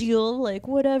big deal, like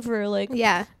whatever, like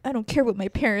Yeah. I don't care what my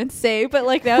parents say, but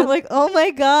like now I'm like, oh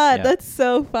my god, Yeah. that's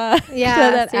so fun. Yeah, So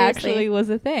that seriously. actually was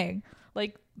a thing.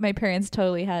 Like my parents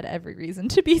totally had every reason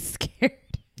to be scared.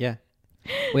 Yeah.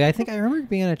 Wait, I think I remember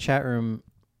being in a chat room.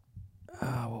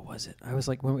 What was it? I was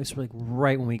like, when it was like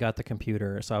right when we got the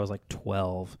computer, so I was like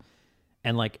 12,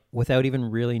 and like without even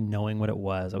really knowing what it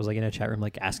was, I was like in a chat room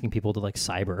like asking people to like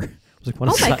cyber. I was like, what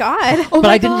Oh is my cy- God. but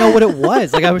I didn't know what it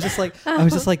was. Like I was just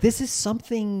like, this is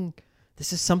something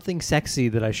sexy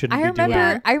that I shouldn't I be remember, doing.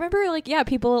 Yeah. I remember, like, yeah,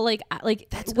 people like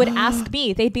would ask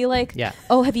me. They'd be like, Yeah.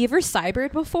 "Oh, have you ever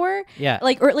cybered before?" Yeah.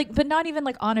 Like, or like, but not even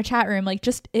like on a chat room. Like,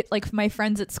 just like my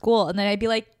friends at school, and then I'd be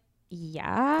like,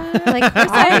 "Yeah, Like, of course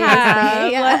I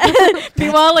I have. have."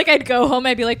 Meanwhile, like, I'd go home,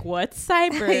 I'd be like, "What's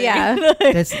cyber?" Yeah.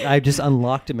 I just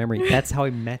unlocked a memory. That's how I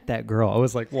met that girl. I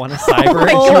was like, want to cyber?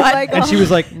 my and, she, God. and she was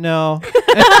like, no.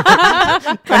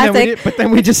 Classic. But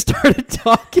then we just started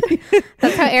talking.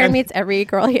 That's how Aaron meets every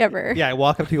girl he ever. Yeah, I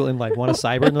walk up to people and like, want to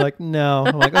cyber? And they're like, no.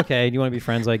 I'm like, okay, do you want to be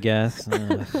friends, I guess?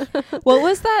 What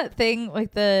was that thing?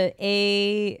 Like the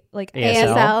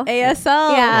ASL.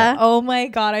 ASL. Yeah. Oh my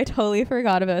god, I totally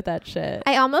forgot about that shit.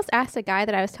 I almost asked a guy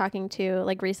that I was talking to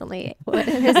like recently.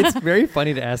 It's very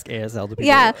funny to ask ASL to people.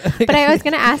 Yeah, but I was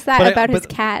gonna ask that But about his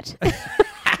cat.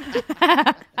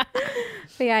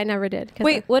 But yeah, I never did. 'cause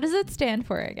Wait, of- what does it stand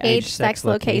for again? Age, sex,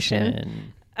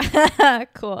 location.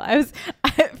 Cool.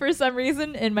 For some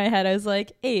reason in my head, I was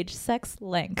like, age, sex,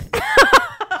 length.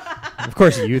 Of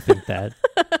course you think that.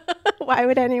 Why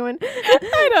would anyone?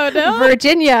 I don't know.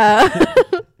 Virginia.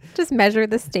 Just measure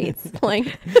the state's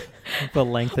length. The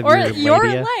length of Or your your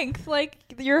labia. length, like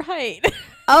your height.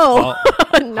 Oh,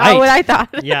 not height. what I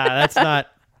thought. Yeah, that's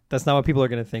not what people are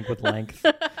going to think with length.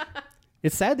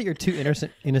 It's sad that you're too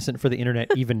innocent for the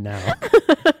internet even now.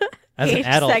 As Age,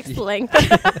 an adult. sex, length.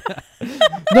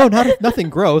 No, nothing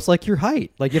gross. Like your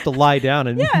height. Like you have to lie down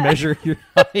and measure your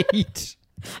height.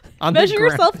 On the Measure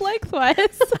ground. yourself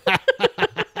lengthwise.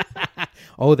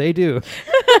 Oh, they do.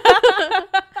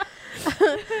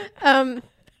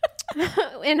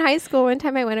 In high school, one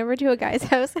time I went over to a guy's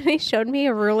house and he showed me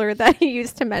a ruler that he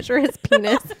used to measure his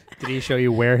penis. Did he show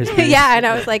you where his penis? Yeah, and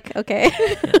I was like, okay.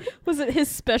 Was it his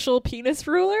special penis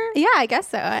ruler? Yeah, I guess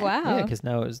so. Wow. Yeah, because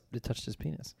now it touched his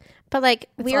penis. But like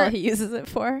That's we all were, he uses it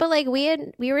for. but like we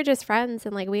were just friends,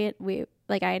 and like we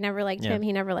like I never liked Yeah. him.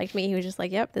 He never liked me. He was just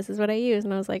like, yep, this is what I use,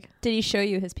 and I was like, Did he show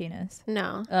you his penis?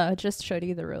 no. Just showed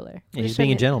you the ruler. Yeah, Just he's being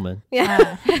showed a me- gentleman.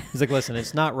 Yeah. He's like, listen,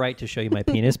 it's not right to show you my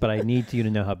penis, but I need you to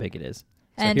know how big it is.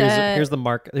 So And here's the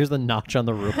mark. Here's the notch on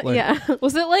the ruler. Yeah.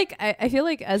 was it like I feel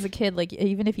like as a kid, like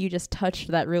even if you just touched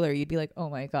that ruler, you'd be like, oh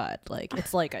my god, like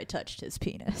it's like I touched his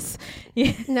penis.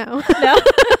 Yeah. No. No.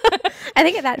 I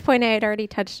think at that point I had already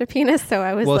touched a penis, so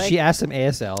I was Well, like, she asked him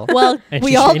ASL. Well, And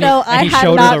we she- all and he- know and I he had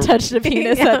showed her not the- touched a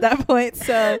penis Yeah. at that point,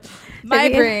 so my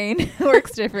Vivian- brain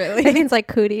works differently. Vivian's like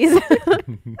cooties,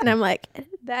 and I'm like,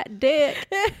 that dick.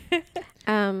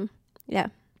 Yeah.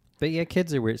 But yeah,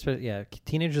 kids are weird. Yeah,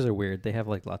 teenagers are weird. They have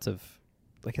like lots of,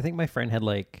 like I think my friend had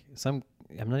like some.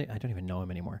 I don't even know him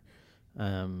anymore.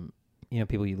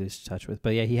 People you lose touch with.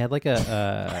 But yeah, he had like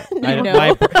a.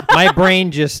 My brain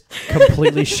just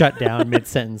completely shut down mid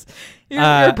sentence.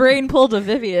 Your brain pulled a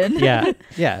Vivian. Yeah.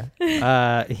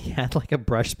 He had like a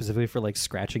brush specifically for like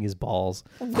scratching his balls.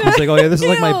 He's like, oh yeah, this is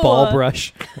like my ball Ew.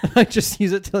 brush. I just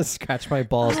use it to scratch my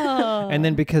balls. Oh. And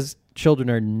then because children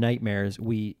are nightmares,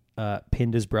 we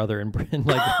pinned his brother and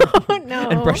Oh no.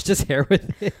 and brushed his hair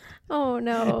with it. Oh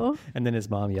no. And then his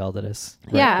mom yelled at us.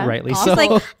 Yeah. Rightly Also, so. It's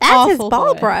like, that's his Awful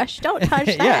ball boy. brush. Don't touch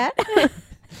Yeah. that.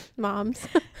 Moms.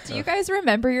 Do you guys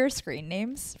remember your screen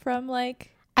names from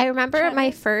like? I remember Chat my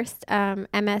room? first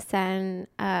MSN,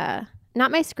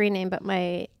 not my screen name, but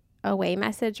my away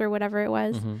message or whatever it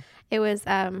was. Mhm. It was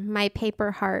my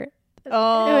paper heart.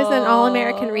 Oh, It was an All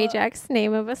American Rejects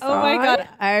name of a song. Oh my god,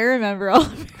 I remember all.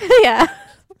 Yeah.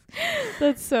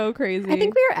 That's so crazy. I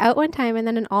think we were out one time and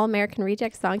then an All American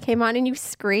Rejects song came on and you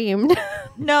screamed.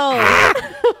 no,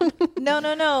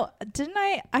 no. Didn't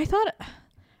I? I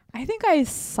think I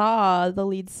saw the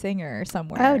lead singer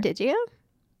somewhere. Oh, did you?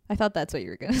 I thought that's what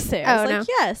you were gonna say. I Oh, was no. like,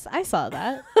 yes, I saw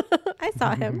that. I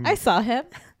saw him. I saw him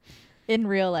in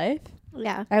real life.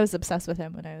 Yeah. I was obsessed with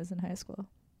him when I was in high school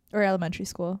or elementary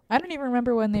school. I don't even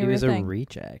remember when they He were was a a thing.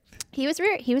 reject. He was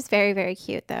he was very, very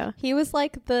cute though. He was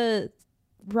like the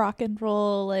rock and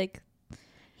roll, like,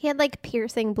 He had like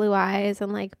piercing blue eyes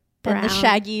and like brown. and the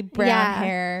shaggy brown Yeah.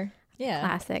 hair. Yeah,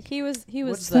 Classic. He was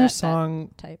What's that, their that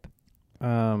song? type.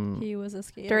 He He was a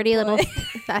skater Dirty boy. little.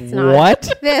 That's not.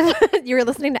 what? You were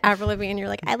listening to Avril Lavigne and you're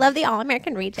like, I love the All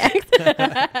American Rejects.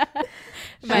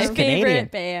 My She's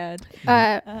favorite Canadian.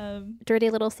 band. Dirty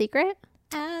Little Secret.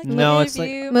 I No, give it's like-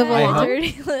 you Move my along.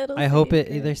 dirty little I hope it.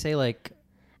 secret. They say like.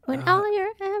 When Uh, all your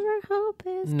ever hope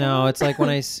is No, gone. it's like when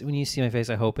when you see my face,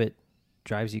 I hope it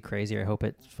drives you crazy. Or I hope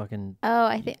it fucking Oh,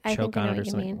 I think choke I on know it or what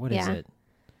you something. mean. What is yeah. it?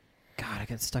 God, I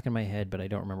got stuck in my head, but I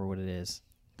don't remember what it is.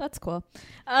 That's cool.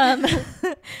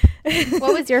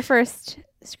 What was your first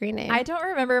screen name? I don't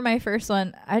remember my first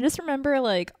one. I just remember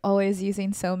like always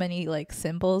using so many like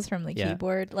symbols from the Yeah.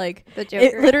 keyboard. Like the it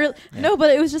Joker. literally Yeah. no,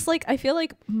 but it was just like I feel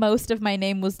like most of my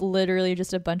name was literally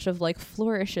just a bunch of like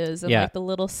flourishes and Yeah. like the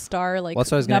little star like Well,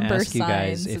 that's what I was going to number ask you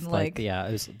guys signs if and like yeah,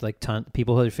 it was like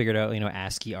people who had figured out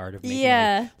ASCII art of making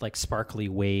yeah. like sparkly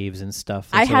waves and stuff.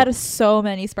 I And so- had so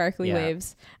many sparkly Yeah.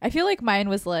 waves. I feel like mine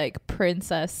was like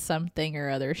princess something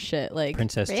or other shit. Like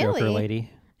Princess Really? Joker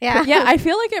lady. yeah. yeah, I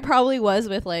feel like it probably was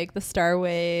with like the star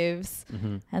waves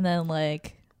hmm and then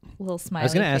like little smiley I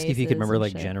was going to ask you if you could faces remember and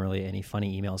like shit. generally any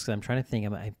funny emails because I'm trying to think.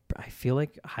 I feel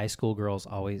like high school girls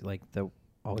always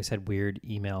always had weird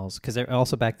emails because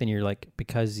also back then you're like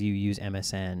because you use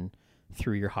MSN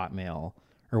through your Hotmail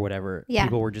or whatever. Yeah.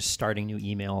 People were just starting new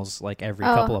emails like every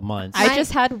Oh, couple of months. I Mine-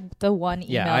 just had the one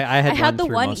email. Yeah, I had the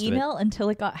through one most of it. email until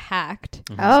it got hacked.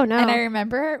 Mhm. Oh no. And I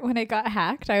remember when it got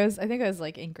hacked, I think I was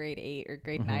like in grade 8 or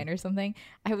grade Mhm. 9 or something.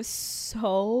 I was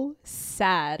so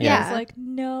sad. I Yeah. was like,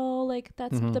 no, like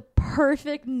that's Mhm. the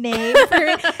perfect name for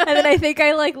it. And then I think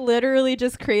I like literally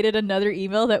just created another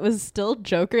email that was still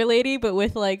Joker Lady, but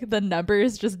with like the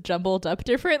numbers just jumbled up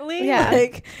differently. Yeah.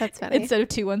 Like That's funny. instead of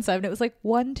 217, it was like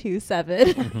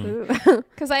 127. Mhm. Ooh.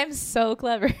 Because I am so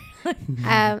clever.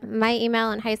 My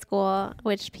email in high school,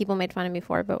 which people made fun of me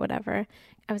for, but whatever.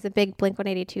 I was a big Blink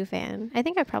 182 fan. I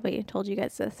think I probably told you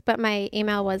guys this, but my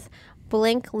email was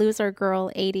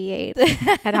blinklosergirl88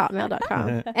 at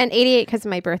hotmail.com. And 88 because of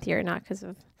my birth year, not because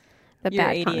of the You're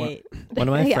bad 88. One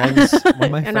of my Yeah. friends. One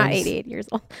of my I'm friends. not 88 years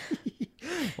old.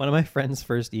 One of my friends'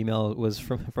 first email was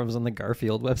from on the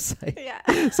Garfield website.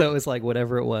 Yeah. So it was like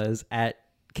whatever it was at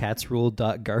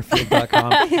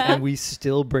catsrule.garfield.com and we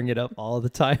still bring it up all the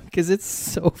time because it's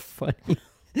so funny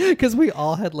because we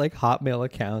all had like Hotmail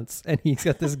accounts and he's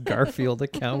got this Garfield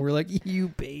account. We're like, you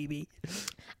baby.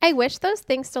 I wish those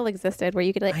things still existed where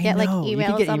you could like I get like know. emails, You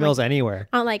could get on, emails like, anywhere.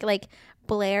 on like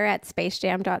Blair at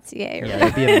spacejam.ca or Yeah,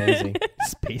 that'd be amazing.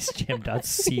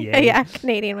 Spacejam.ca. yeah,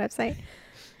 Canadian website.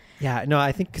 Yeah, no,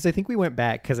 I think we went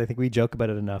back because I think we joke about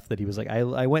it enough that he was like,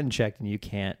 I went and checked and you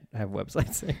can't have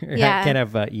websites there. Yeah. Can't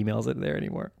have emails in there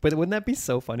anymore. But wouldn't that be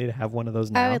so funny to have one of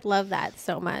those now? I would love that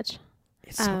so much.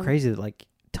 It's so crazy that like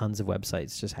tons of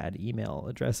websites just had email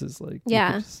addresses. Like,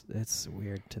 it's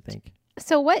weird to think.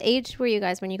 So what age were you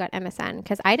guys when you got MSN?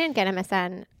 Because I didn't get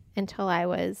MSN until I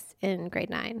was in grade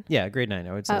 9. Yeah, grade 9.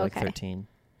 I would say like okay. 13.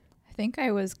 I think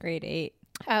I was grade 8.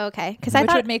 Oh, okay. Because Which I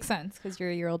thought would make sense because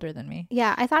you're a year older than me.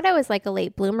 Yeah, I thought I was like a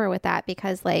late bloomer with that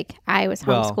because like I was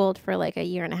Well- homeschooled for like a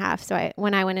year and a half. So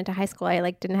when I went into high school, I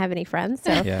like didn't have any friends.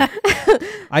 So Yeah.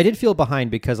 I did feel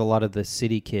behind because a lot of the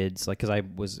city kids, like, because I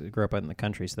grew up in the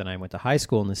country, so then I went to high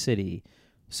school in the city.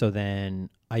 So then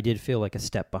I did feel like a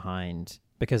step behind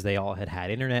because they all had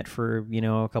internet for,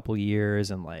 a couple years,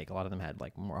 and like a lot of them had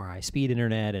like more high speed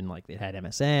internet, and like they had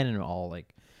MSN, and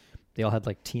they all had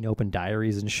like teen open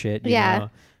diaries and shit. You Yeah. know?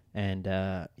 And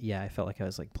I felt like I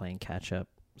was like playing catch up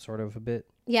sort of a bit.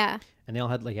 yeah, And they all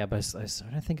had like, but I was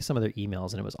trying to think of some of their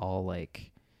emails, and it was all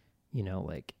like,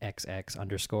 like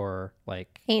XX_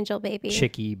 like Angel Baby.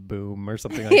 Chicky Boom or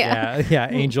something like Yeah. that. Yeah,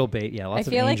 Angel Baby. Yeah, lots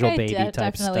I feel of Angel like Baby I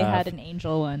type definitely stuff. had an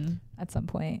angel one at some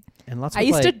point. And lots I of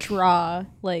used to like, draw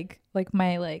like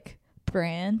my like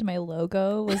brand, my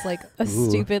logo was like a Ooh.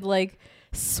 stupid like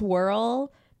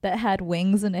swirl that had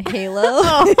wings and a halo.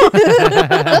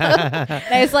 And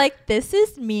I was like, this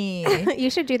is me. You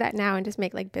should do that now and just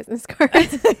make like business cards.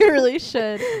 I really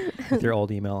should. with your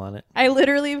old email on it. I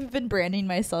literally have been branding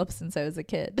myself since I was a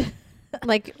kid.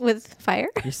 Like with fire.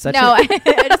 You're such No, I just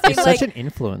you're mean like, such an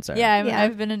influencer. yeah, Yeah.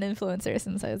 I've been an influencer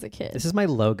since I was a kid. This is my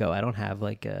logo. I don't have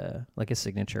like a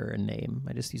signature or name.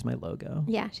 I just use my logo.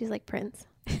 Yeah, she's like Prince.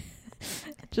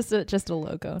 Just a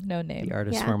logo, no name. The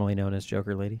artist Yeah. formerly known as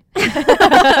Joker Lady.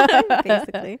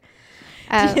 Basically.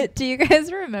 Do you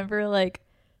guys remember like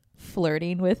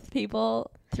flirting with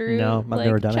people through No, I've like,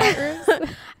 never done chat rooms?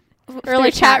 Or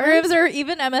like chat rooms or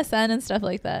even MSN and stuff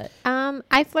like that.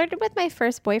 I flirted with my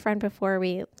first boyfriend before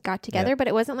we got together, Yeah. but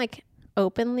it wasn't like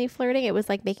openly flirting. It was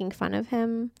like making fun of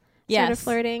him. Yes. Sort of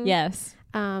flirting. Yes.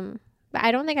 But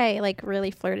I don't think I like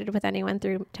really flirted with anyone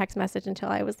through text message until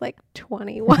I was like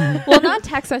 21. Well, not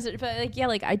text message, but like yeah,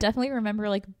 like I definitely remember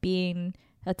like being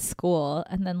at school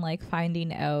and then like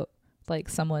finding out like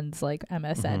someone's like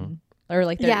MSN or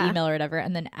like their Yeah. email or whatever,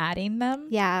 and then adding them.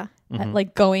 Yeah.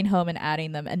 Like going home and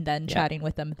adding them and then Yeah. chatting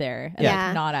with them there and Yeah.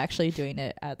 like not actually doing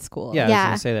it at school. Yeah, I was Yeah.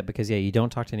 gonna say that because you don't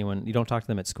talk to anyone. You don't talk to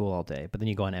them at school all day, but then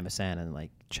you go on MSN and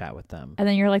like chat with them. And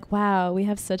then you're like, wow, we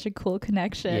have such a cool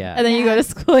connection. Yeah. And then you go Yeah. to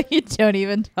school and you don't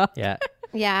even talk. Yeah,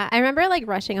 Yeah. I remember like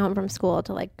rushing home from school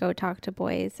to like go talk to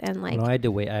boys and like no, I had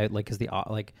to wait. I like because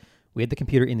we had the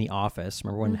computer in the office.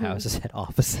 Remember when houses had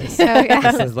offices? Oh, yeah.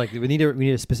 It says like we need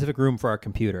a specific room for our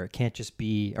computer. It can't just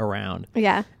be around.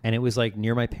 yeah. And it was like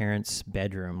near my parents'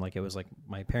 bedroom. Like it was like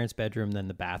my parents' bedroom, then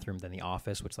the bathroom, then the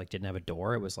office, which like didn't have a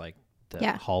door. It was like the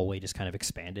Yeah. hallway just kind of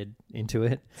expanded into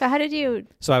it. So how did you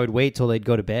So I would wait till they'd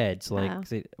go to bed. So like,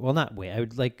 Oh. not wait. I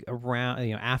would like around,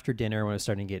 after dinner when it was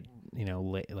starting to get,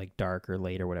 like dark or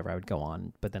late or whatever, I would go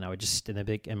on. But then I would just,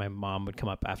 and my mom would come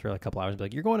up after like a couple hours and be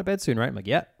like, "You're going to bed soon, right?" I'm like,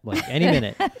 "Yeah, like any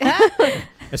minute."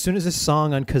 As soon as this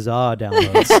song on Kazaa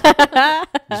downloads,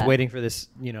 just waiting for this,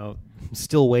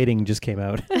 Still Waiting just came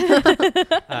out.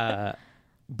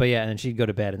 But yeah, and then she'd go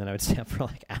to bed, and then I would stay up for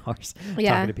like hours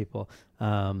Yeah. talking to people.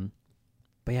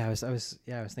 But yeah, I was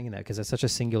thinking that because it's such a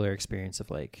singular experience of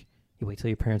like you wait till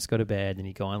your parents go to bed, and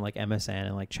you go on like MSN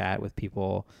and like chat with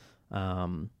people.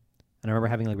 And I remember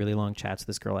having like really long chats with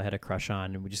this girl I had a crush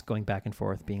on, and we just going back and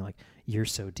forth, being like, "You're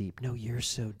so deep. No, you're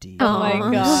so deep. Oh my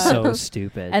Aw. God. So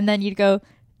stupid." And then you'd go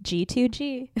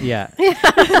G2G. yeah,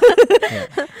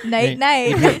 Night, night.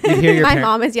 You'd hear your my par-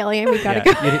 mom is yelling at me, gotta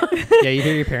go. you'd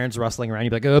hear your parents rustling around.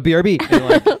 You'd be like, "Oh, BRB," and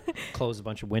like close a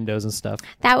bunch of windows and stuff.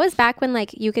 That was back when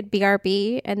like you could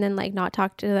BRB and then like not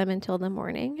talk to them until the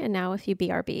morning. And now if you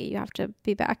BRB, you have to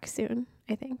be back soon,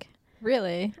 I think.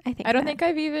 Really? I think I don't that. think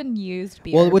I've even used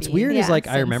BRB. Well, what's weird is Yeah, like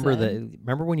I since remember then.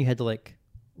 remember when you had to like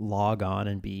log on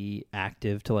and be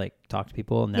active to like talk to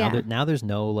people. And now Yeah. now there's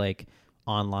no like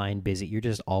online busy. You're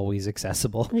just always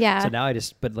accessible. Yeah. So now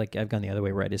but like I've gone the other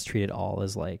way where I just treat it all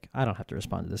as like I don't have to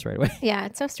respond to this right away. Yeah,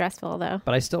 it's so stressful though.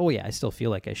 But I still feel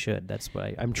like I should. That's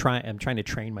what I'm trying to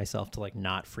train myself to like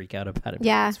not freak out about it.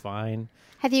 Yeah. It's fine.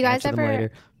 Have you guys Answer them ever?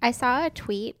 later. I saw a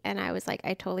tweet and I was like,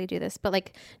 I totally do this. But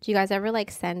like, do you guys ever like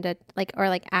send a like or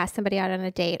like ask somebody out on a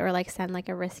date or like send like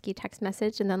a risky text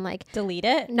message and then like delete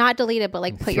it. not delete it, but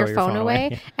like put Throw your phone away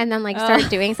away. and then like start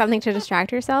doing something to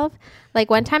distract yourself? Like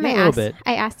one time Yeah, a little bit.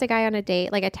 I asked a guy on a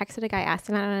date, like I texted a guy, asked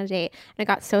him out on a date, and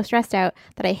I got so stressed out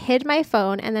that I hid my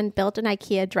phone and then built an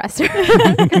IKEA dresser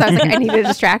because I was like, I need a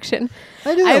distraction.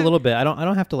 I do that a little bit. I don't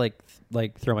have to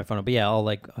like throw my phone up. But yeah, I'll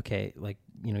like, okay, like,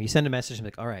 you send a message and be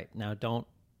like, all right, now don't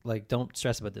like, don't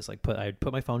stress about this. Like, I'd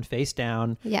put my phone face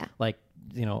down, Yeah. like,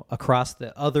 across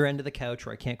the other end of the couch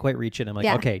where I can't quite reach it. I'm like,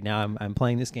 Yeah. okay, now I'm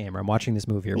playing this game or I'm watching this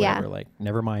movie or Yeah. whatever. Like,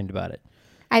 never mind about it.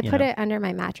 I You put know. it under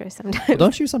my mattress sometimes. Well,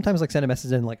 don't you sometimes like send a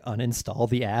message and like uninstall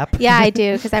the app? Yeah, I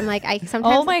do, because I'm like, I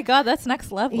sometimes. Oh my god, that's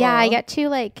next level. Yeah, I get too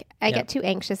Yeah. get too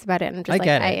anxious about it, and I'm just I like,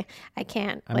 get it. I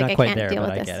can't, I'm like, not I quite can't there, deal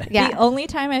but with I this. get it. Yeah. The only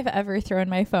time I've ever thrown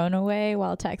my phone away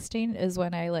while texting is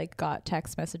when I like got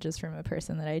text messages from a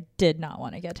person that I did not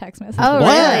want to get text messages. Oh,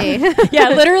 What? really? Yeah,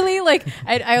 literally, like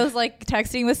I was like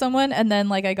texting with someone, and then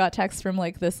like I got text from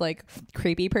like this like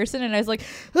creepy person, and I was like,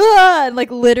 ah, and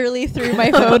like literally threw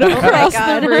my phone across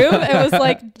God. the room. It was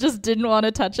like just didn't want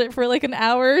to touch it for like an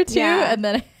hour or two, Yeah. and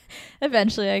then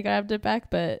eventually I grabbed it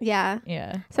back. But Yeah.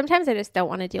 yeah. Sometimes I just don't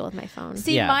want to deal with my phone.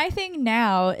 See, Yeah. my thing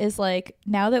now is like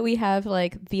now that we have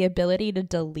like the ability to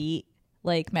delete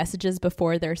like messages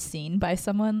before they're seen by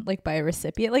someone, like by a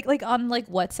recipient, like on like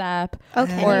WhatsApp.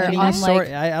 Okay. Or I mean, on, sort-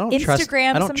 like, I don't trust.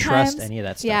 Instagram I don't trust sometimes. any of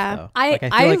that stuff. Yeah. Though. I Like, I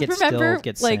feel like it remember still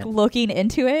gets like sent. looking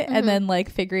into it Mhm. and then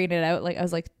like figuring it out. Like I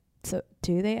was like, so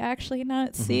do they actually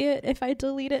not Mm-hmm. see it if I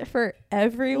delete it for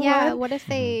everyone? Yeah. What if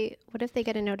they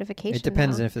get a notification? It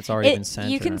depends though? if it's already been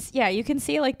sent. You or can not. you can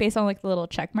see like based on like the little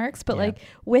check marks, but Yeah. like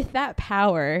with that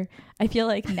power, I feel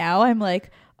like now I'm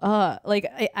like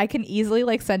I can easily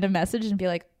like send a message and be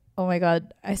like, oh my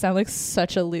god, I sound like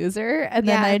such a loser, and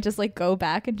then Yeah. I just like go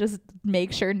back and just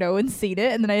make sure no one's seen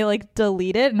it, and then I like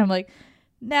delete it, and I'm like,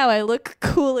 now I look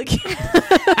cool again.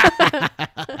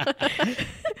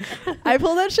 I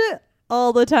pull that shit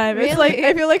all the time. It's like Really?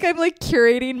 I feel like I'm like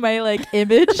curating my like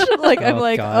image. Like I'm Oh,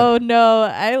 like, God. oh no,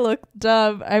 I look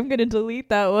dumb. I'm gonna delete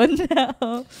that one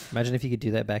now. Imagine if you could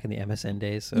do that back in the MSN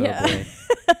days. So Yeah. boy,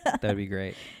 that would be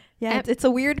great. Yeah, it's a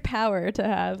weird power to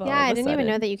have. all Yeah, of I a didn't even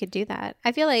know sudden. that you could do that.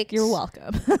 I feel like You're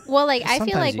welcome. Well, like I feel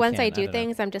Sometimes like you once can, I I do don't know.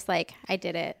 things, I'm just like, I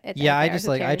did it. It's Yeah, out I there. just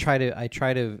Who like I cares?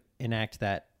 try to enact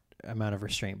that amount of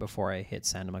restraint before I hit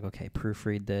send. I'm like, okay,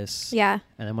 proofread this. Yeah.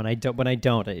 And then when I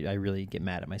don't, I really get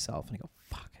mad at myself and I go,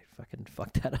 fuck, I fucking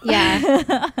fucked that up.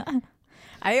 Yeah.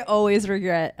 I always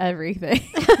regret everything.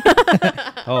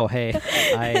 Oh, hey,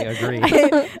 I agree.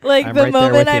 Like I'm the right there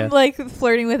moment with I'm ya. like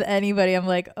flirting with anybody, I'm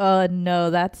like, oh no,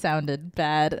 that sounded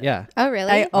bad. Yeah. Oh,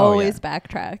 really? I Oh, always yeah.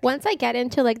 backtrack. Once I get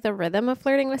into like the rhythm of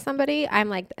flirting with somebody, I'm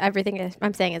like, everything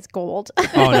I'm saying is gold. Oh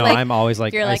no, Like, I'm always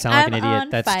like, you're I like, sound like "I'm an idiot. on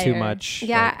That's too fire." much.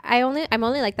 yeah, Like, I'm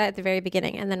only like that at the very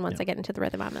beginning, and then once I get into the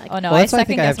rhythm, I'm like, Oh no, well, that's why I second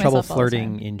think I have guess trouble myself all the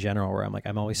flirting time. in general, where I'm like,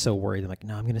 I'm always so worried. I'm like,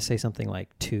 no, I'm gonna say something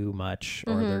like too much,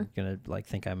 or Mm-hmm. they're gonna like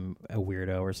think I'm a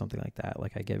weirdo or something like that.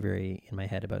 Like I get very in my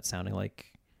head about sounding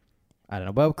like, I don't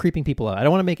know, about creeping people out. I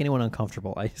don't want to make anyone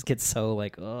uncomfortable. I just get so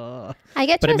like, ugh. I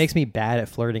get But to it makes me bad at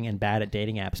flirting and bad at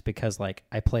dating apps because like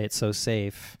I play it so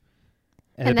safe.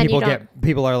 And And then then you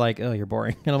people are like, oh, you're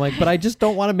boring. And I'm like, but I just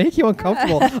don't want to make you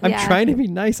uncomfortable. I'm Yeah. trying to be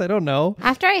nice. I don't know.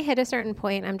 after I hit a certain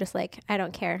point, I'm just like, I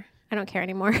don't care. I don't care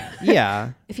anymore.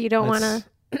 Yeah. If you don't want to,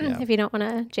 That's- yeah. if you don't want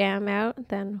to jam out,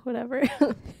 then whatever.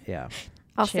 Yeah.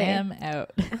 I'll Jam out.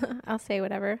 I'll say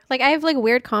whatever. Like I have like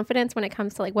weird confidence when it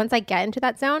comes to like once I get into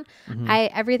that zone, Mm-hmm.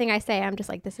 everything I say, I'm just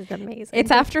like, this is amazing.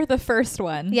 It's after the first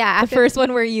one. Yeah, the after- first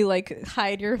one where you like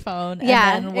hide your phone.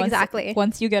 Yeah, and then once, exactly.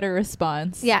 Once you get a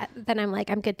response, Yeah, then I'm like,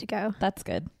 I'm good to go. that's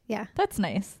good. Yeah, That's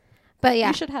nice. but yeah,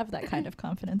 You should have that kind of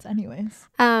confidence, anyways.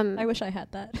 um, I wish I had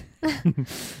that.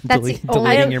 That's the only-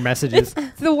 Deleting your messages.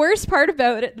 The worst part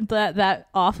about it, that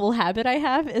awful habit I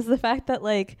have, is the fact that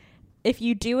like if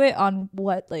you do it on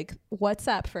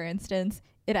WhatsApp, for instance,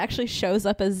 it actually shows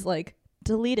up as like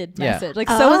deleted Yeah. message. Like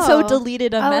so and so Oh.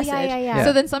 deleted a Oh, yeah, message. yeah, yeah. Yeah.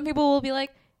 So then some people will be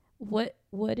like, What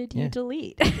did you Yeah.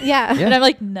 delete? yeah, Yeah. And I'm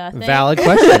like, nothing. Valid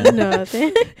question.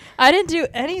 nothing. I didn't do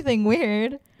anything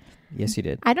weird. Yes, you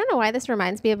did. I don't know why this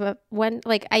reminds me of when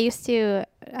like I used to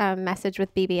message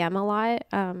with BBM a lot,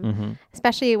 Mm-hmm.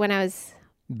 especially when I was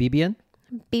BBN?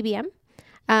 BBM.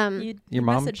 Your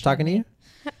mom messaged talking to me. you?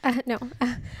 No,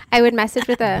 I would message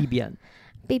with a BBN.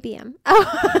 BBM.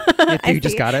 Oh, You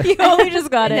just got it? You only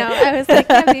just got it. No, I was like,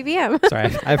 yeah, BBM.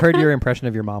 Sorry. I've heard your impression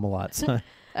of your mom a lot. So.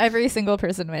 Every single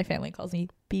person in my family calls me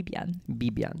Bibian.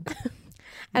 BBN.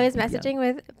 I was messaging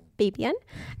with BBM.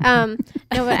 No, but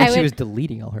And I she would was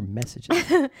deleting all her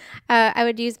messages. I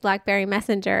would use BlackBerry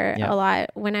Messenger Yeah. a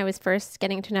lot when I was first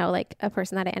getting to know like a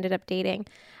person that I ended up dating.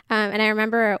 And I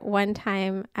remember one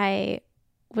time I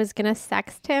was gonna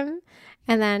sext him,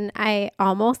 and then I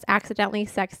almost accidentally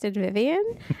sexted Vivian.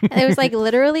 And it was like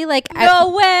literally like No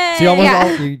way. So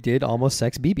Yeah. you did almost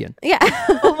sex BBN. yeah.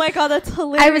 Oh my god, that's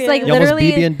hilarious. I was like, You almost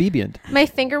Literally- BBN'd. My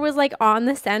finger was like on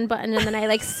the send button, and then I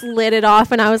like slid it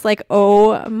off, and I was like,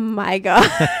 oh my god.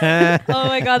 oh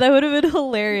my god, that would have been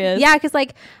hilarious. Yeah, because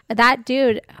like that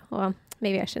dude, well,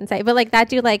 maybe I shouldn't say, but like that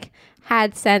dude like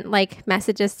had sent like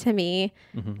messages to me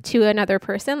to another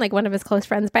person, like one of his close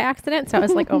friends by accident. So I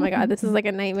was like, oh my God, this is like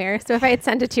a nightmare. So if I had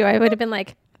sent it to you, I would have been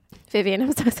like, Vivian,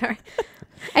 I'm so sorry.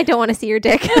 I don't want to see your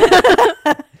dick.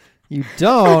 You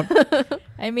don't.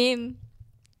 I mean,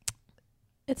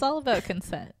 it's all about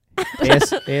consent.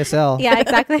 ASL. Yeah,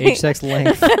 exactly. Age, sex,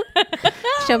 length.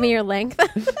 Show me your length.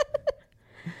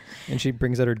 And she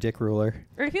brings out her dick ruler.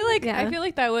 I feel like Yeah.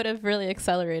 that would have really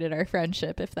accelerated our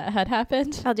friendship if that had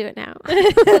happened. I'll do it now.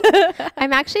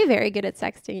 I'm actually very good at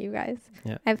sexting, you guys.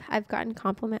 Yeah. I've gotten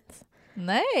compliments.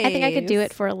 Nice. I think I could do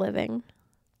it for a living.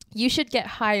 You should get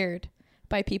hired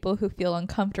by people who feel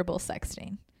uncomfortable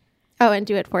sexting. Oh, and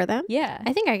do it for them? Yeah.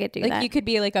 I think I could do like that. you could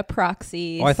be like a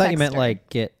proxy. Oh, I thought you meant sexter. like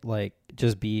get like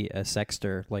just be a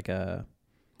sexter, like a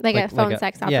like a phone like a-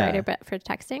 sex yeah. operator, but for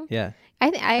texting. yeah. I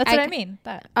That's what I mean.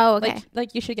 That. Oh, okay.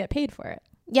 Like you should get paid for it.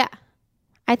 Yeah,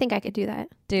 I think I could do that.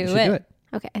 Do You it. should do it.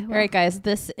 Okay. All right, guys.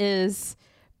 This is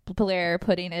Blair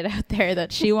putting it out there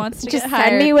that she wants to Just get send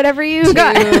hired me whatever you to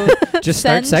got. Just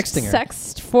start send sexting her.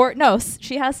 Sext for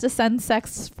she has to send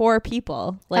sex for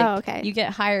people. Like Oh, okay. you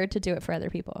get hired to do it for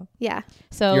other people. Yeah.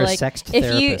 So You're a like sext if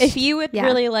therapist. you would Yeah.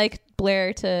 really like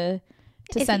Blair to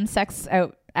If send sex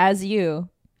out as you,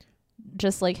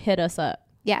 just like hit us up.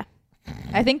 Yeah.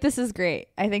 I think this is great.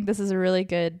 I think this is a really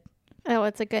good, Oh,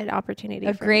 it's a good opportunity.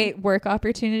 a for great me. work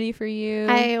opportunity for you.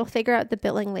 I'll figure out the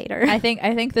billing later. I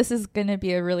think this is going to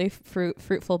be a really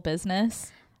fruitful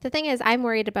business. The thing is, I'm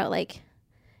worried about like,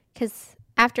 because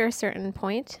after a certain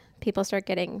point, people start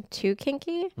getting too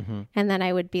kinky, and then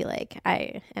I would be like,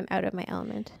 I am out of my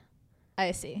element.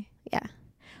 I see. Yeah.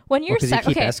 When you're Because you keep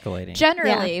okay, escalating.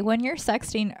 generally when you're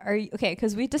sexting, are you okay?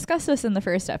 Because we discussed this in the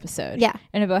first episode. Yeah.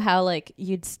 And about how like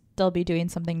you'd still be doing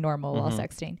something normal while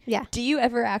sexting. Yeah. Do you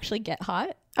ever actually get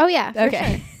hot? Oh yeah. For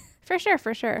Okay. Sure. For sure.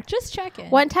 For sure. Just checking.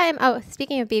 One time, oh,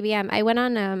 speaking of BBM, I went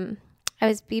on, I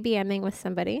was BBMing with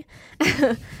somebody.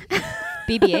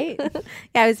 BB-8.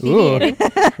 Yeah, I was Ooh. BBMing.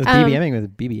 With BBMing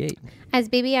with BB-8. I was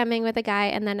BBMing with a guy,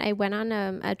 and then I went on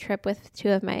a trip with two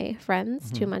of my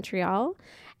friends to Montreal,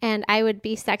 and I would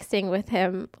be sexting with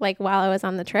him like while I was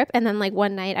on the trip, and then like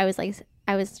one night I was like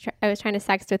I was trying to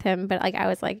sext with him, but like I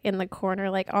was like in the corner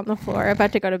like on the floor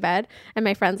about to go to bed, and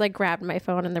my friends like grabbed my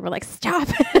phone and they were like, stop,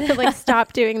 like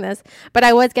stop doing this. But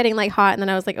I was getting like hot, and then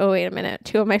I was like, oh wait a minute,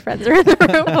 two of my friends are in the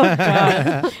room. Oh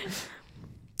god.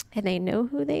 And they know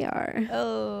who they are.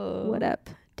 Oh. What up,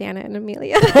 Dana and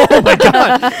Amelia? Oh my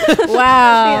god.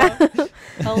 Wow.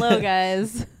 Hello,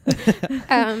 guys.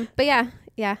 But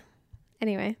yeah.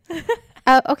 Anyway.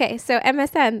 Okay. So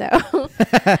MSN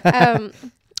though.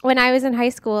 When I was in high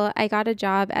school, I got a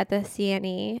job at the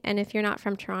CNE. And if you're not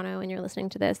from Toronto and you're listening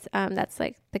to this, that's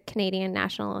like the Canadian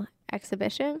National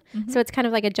Exhibition. So it's kind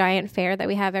of like a giant fair that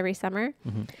we have every summer.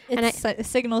 And It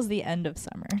signals the end of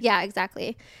summer. Yeah,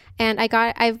 exactly. And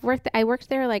I worked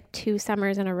there like 2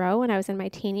 summers in a row when I was in my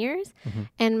teen years.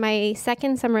 And my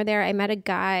second summer there, I met a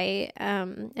guy,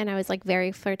 and I was like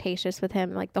very flirtatious with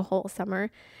him like the whole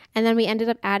summer. And then we ended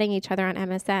up adding each other on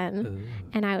MSN. Ooh.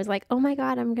 And I was like, oh my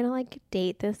God, I'm going to like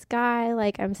date this guy.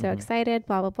 Like, I'm so excited,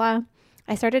 blah, blah, blah.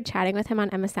 I started chatting with him on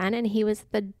MSN, and he was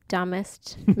the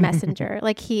dumbest messenger.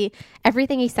 Like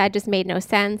everything he said just made no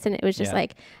sense. And it was just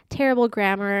like terrible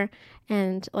grammar.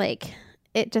 And like,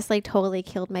 it just like totally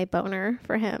killed my boner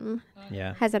for him.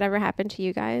 Yeah. Has it ever happened to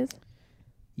you guys?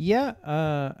 Yeah.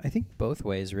 I think both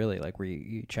ways really. Like were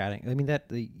you chatting? I mean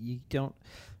you don't.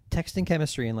 Texting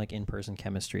chemistry and like in-person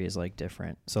chemistry is like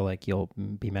different. So like you'll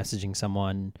be messaging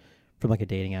someone from like a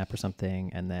dating app or something,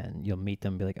 and then you'll meet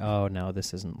them and be like, oh no,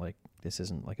 this isn't like a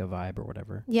vibe or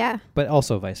whatever. Yeah. But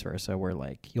also vice versa, where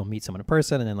like you'll meet someone in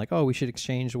person and then like, oh, we should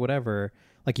exchange whatever.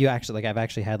 Like I've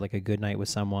actually had like a good night with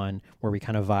someone where we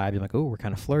kind of vibe. You're like, oh, we're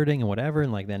kind of flirting and whatever.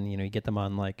 And like, then, you get them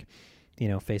on like,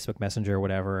 Facebook Messenger or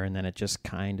whatever. And then it just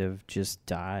kind of just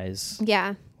dies.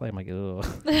 Yeah. Like I'm like, oh,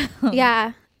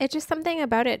 Yeah. It's just something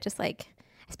about it, just like,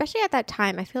 especially at that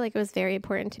time, I feel like it was very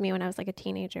important to me when I was like a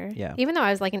teenager. Yeah. Even though I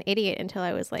was like an idiot until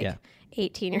I was like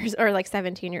 18 years or like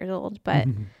 17 years old. But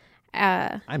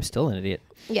I'm still an idiot.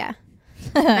 yeah,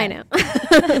 I know.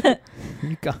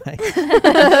 You guys.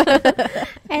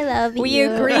 I love you. We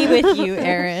agree with you,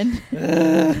 Erin.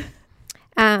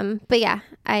 But yeah,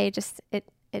 it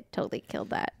totally killed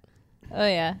that. Oh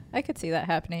yeah, I could see that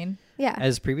happening. Yeah.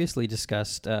 As previously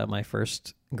discussed, my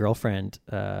first girlfriend,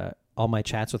 all my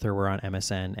chats with her were on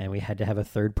MSN, and we had to have a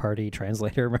third-party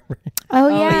translator. Remember? Oh, Oh,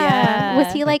 yeah. yeah.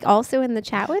 Was he like also in the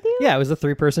chat with you? Yeah, it was a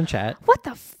 3-person chat. What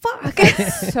the fuck?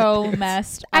 So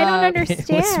messed up. I don't It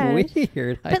understand. was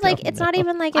weird. But like, it's not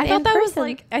even like an I thought that was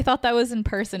in-person. I thought that was in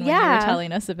person when you Yeah. were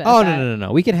telling us about Oh that.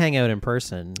 no. We can hang out in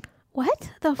person.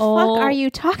 What the Oh fuck are you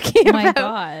talking Oh my about?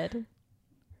 god.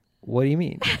 What do you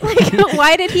mean? Like,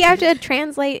 why did he have to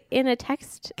translate in a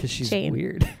text? Because she's Shane.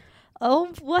 weird.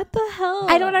 Oh, what the hell?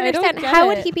 I don't understand. get How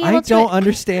would it. he be I able don't to?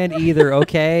 understand either.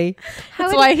 Okay. How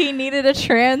That's would why he needed a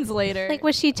translator. like,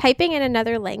 was she typing in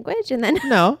another language and then?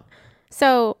 No.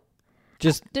 So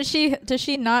Just does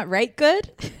she not write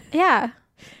good? yeah,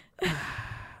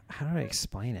 how do I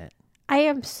explain it? I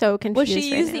am so Was confused.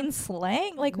 she right using now.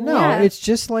 slang? Like No, what? Yeah. it's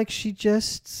just like she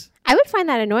just. I would find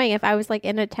that annoying if I was like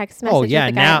in a text message. Oh yeah,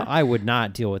 with a guy. now I would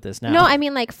not deal with this now. No, I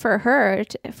mean like for her,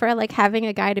 for like having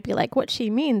a guy to be like, what she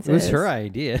means it was is her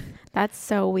idea. that's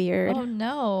so weird. Oh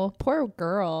no, poor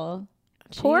girl.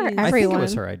 Poor Jeez. I think it was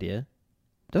Everyone. her idea.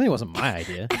 Definitely wasn't my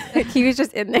idea. He was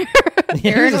just in there.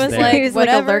 Aaron just was there. like, He was like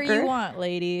a whatever lurker. you want,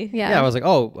 lady. Yeah. Yeah, I was like,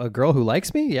 oh, a girl who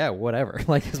likes me? Yeah, whatever.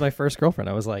 Like, it's my first girlfriend.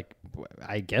 I was like,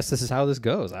 I guess this is how this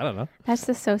goes. I don't know. That's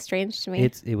just so strange to me.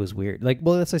 It was weird. Like,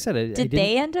 well, as I said, I Did didn't-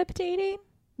 they end up dating?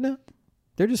 No,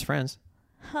 they're just friends.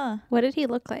 Huh. What did he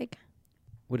look like?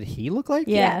 What did he look like?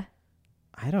 Yeah.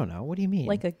 I don't know. What do you mean?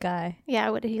 Like a guy. Yeah,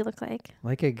 what did he look like?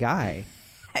 Like a guy.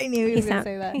 I knew He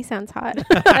sounds hot.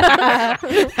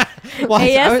 Well,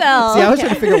 ASL. I was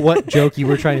trying to figure out what joke you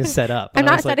were trying to set up. I'm and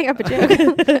I not was like, setting up a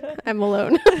joke. I'm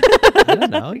alone. I don't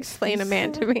know. Explain a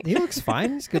man to me. He looks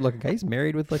fine. He's a good looking guy. He's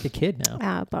married with like a kid now.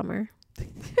 Ah, bummer.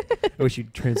 I wish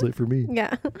you'd translate for me.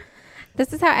 Yeah.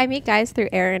 This is how I meet guys through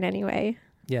Aaron anyway.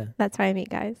 Yeah. That's how I meet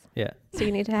guys. Yeah. So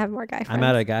you need to have more guy friends. I'm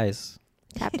out of guys.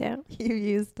 Tapped out. You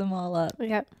used them all up.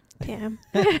 Yep. Damn.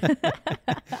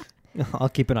 I'll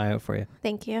keep an eye out for you.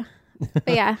 Thank you.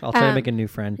 But yeah. I'll try to make a new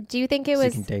friend Do you think it so you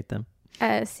was can date them.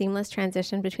 a seamless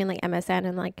transition between like MSN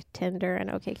and like Tinder and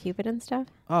OkCupid and stuff?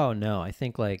 Oh no, I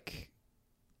think like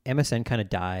MSN kind of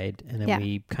died, and then Yeah.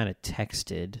 we kind of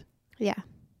texted. Yeah.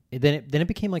 Then it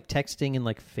became like texting and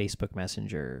like Facebook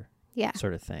Messenger Yeah.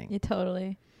 sort of thing. Yeah,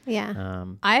 totally. Yeah.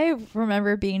 I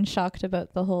remember being shocked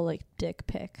about the whole like dick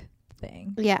pic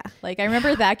thing. Yeah. Like I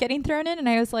remember that getting thrown in and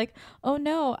I was like, "Oh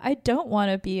no, I don't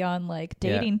want to be on like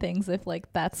Yeah. dating things if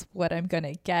like that's what I'm going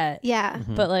to get." Yeah.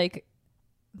 Mhm. But like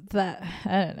that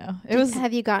I don't know. It was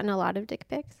Have you gotten a lot of dick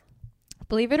pics?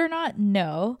 believe it or not,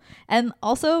 no. And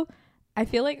also I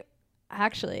feel like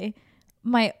actually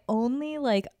my only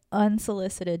like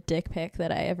unsolicited dick pic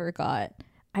that I ever got,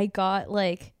 I got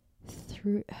like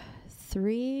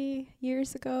 3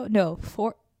 years ago. No,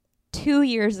 2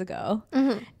 years ago.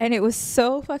 Mm-hmm. And it was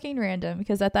so fucking random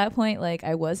because at that point, like,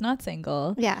 I was not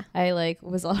single. Yeah. I like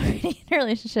was already in a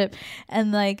relationship,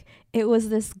 and like it was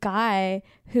this guy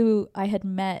who I had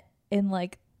met in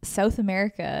like South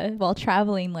America while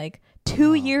traveling like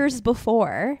 2 years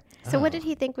before. So what Oh. did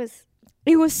he think was?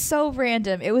 It was so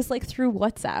random. It was like through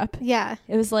WhatsApp. Yeah.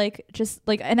 It was like just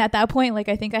like, and at that point, like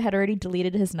I think I had already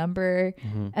deleted his number,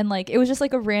 Mhm. and like it was just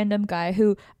like a random guy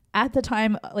who at the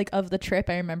time like of the trip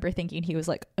I remember thinking he was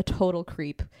like a total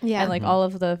creep. Yeah. And like Mhm. all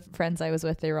of the friends I was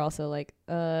with, they were also like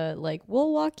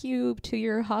we'll walk you to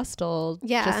your hostel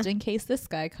Yeah. just in case this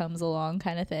guy comes along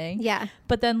kind of thing. Yeah.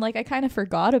 But then like I kind of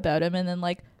forgot about him, and then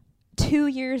like 2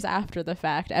 years after the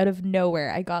fact, out of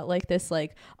nowhere, I got like this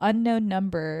like unknown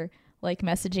number like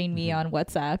messaging me Mhm. on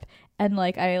WhatsApp, and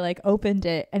like I like opened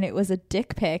it and it was a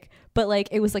dick pic, but like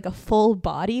it was like a full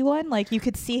body one, like you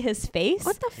could see his face.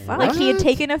 What the fuck? Like he had What?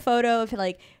 taken a photo of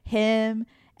like him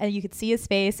and you could see his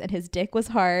face and his dick was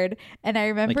hard, and I Like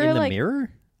remember in the like mirror?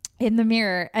 in the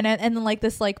mirror, and then like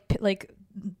this like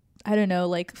I don't know,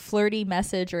 like flirty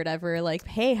message or whatever, like,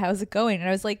 "Hey, how's it going?" And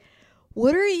I was like,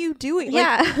 "What are you doing?" Like,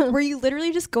 Yeah. were you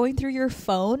literally just going through your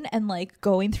phone and like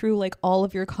going through like all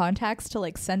of your contacts to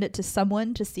like send it to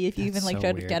someone to see if you That's even like so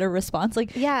tried to weird. get a response?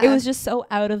 Like, Yeah. it was just so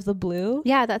out of the blue.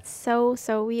 Yeah, that's so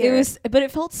weird. It was, but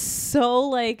it felt so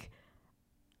like,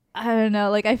 I don't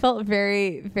know, like I felt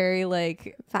very, very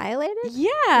like, violated. yeah.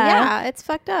 Yeah, it's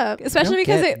fucked up. Especially don't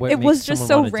because get it what was makes just so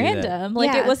someone wanna do that. random.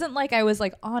 Like Yeah. it wasn't like I was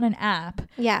like on an app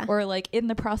Yeah. or like in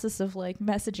the process of like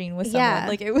messaging with someone. Yeah.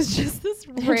 Like it was just this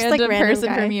like, random random person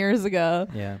guy. from years ago.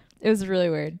 Yeah. It was really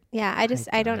weird. Yeah, I don't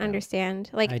don't know. understand.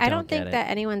 Like, I I don't don't think get it. that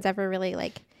anyone's ever really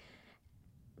like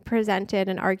presented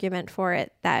an argument for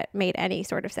it that made any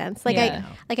sort of sense. Like Yeah.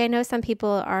 I know some people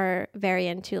are very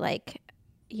into like,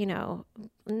 you know,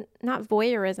 not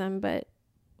voyeurism, but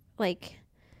like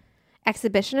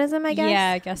exhibitionism, I guess. Yeah,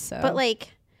 I guess so. But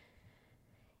like,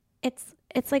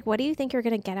 it's like, what do you think you're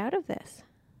gonna get out of this?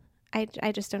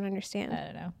 I just don't understand. I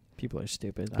don't know. People are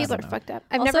stupid. I People are don't know. fucked up.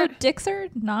 I've Also, never. dicks are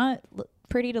not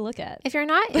pretty to look at. If you're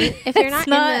not if you're It's not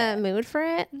not- in the mood for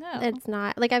it, No. it's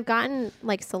not like I've gotten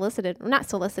like solicited, not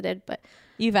solicited, but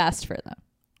You've asked for them.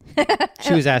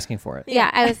 She was asking for it. Yeah,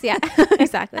 I was. Yeah,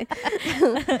 exactly.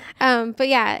 But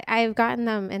yeah, I've gotten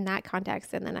them in that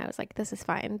context, and then I was like, this is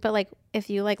fine. But like, if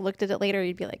you like looked at it later,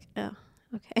 you'd be like, oh,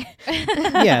 okay.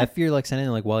 Yeah, if you're like sending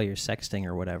it like while you're sexting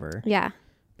or whatever. Yeah,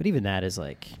 But even that is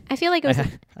like, I feel like it was.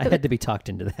 I had to be talked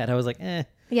into that. I was like,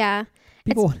 Yeah,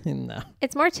 people, no.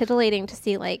 it's more titillating to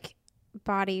see like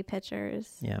body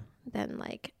pictures Yeah. than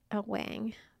like a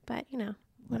wang. But you know,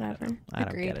 whatever. I don't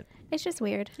Agreed. get it. It's just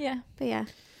weird. Yeah. But yeah,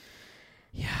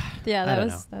 Yeah, I that don't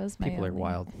was know. that was my People are only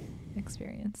wild.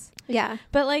 experience. yeah,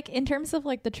 But like in terms of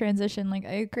like the transition, like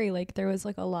I agree, like there was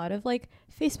like a lot of like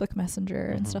Facebook Messenger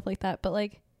and Mhm. stuff like that, but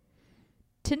like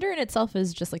Tinder in itself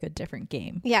is just like a different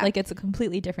game. Yeah. Like it's a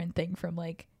completely different thing from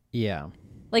like Yeah.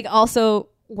 also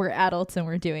we're adults and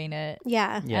we're doing it.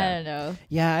 yeah, Yeah. I don't know.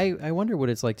 Yeah. I wonder what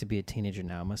it's like to be a teenager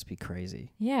now. It must be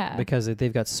crazy Yeah. because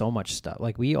they've got so much stuff.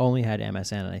 Like we only had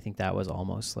MSN, and I think that was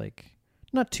almost like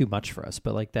not too much for us,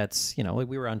 but like that's, you know, like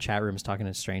we were on chat rooms talking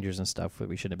to strangers and stuff that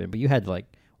we shouldn't have been, but you had to like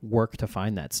work to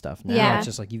find that stuff. Now Yeah. it's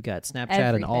just like you've got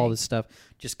Snapchat and all Everything. this stuff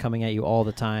just coming at you all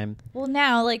the time. Well,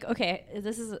 now, like, okay,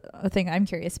 this is a thing I'm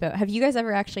curious about. Have you guys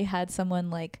ever actually had someone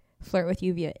like flirt with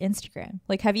you via Instagram?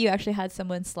 Like, have you actually had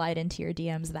someone slide into your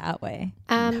DMs that way?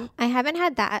 I haven't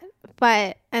had that,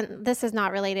 but and this is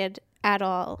not related at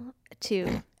all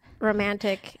to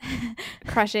romantic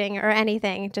crushing or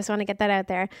anything. Just want to get that out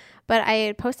there. But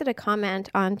I posted a comment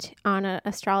on an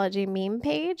astrology meme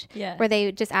page Yeah. where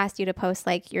they just asked you to post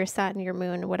like your sun, your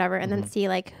moon, whatever, and then see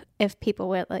like if people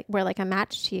were like a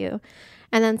match to you.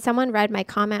 And then someone read my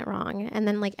comment wrong and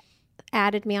then like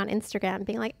added me on Instagram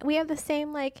being like, we have the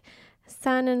same like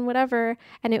sun and whatever.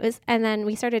 And then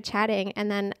we started chatting, and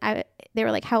then they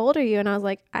were like, how old are you? And I was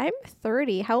like, I'm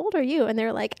 30. How old are you? And they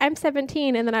were like, I'm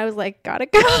 17. And then I was like, gotta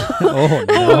go. Oh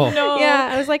no. No. Yeah.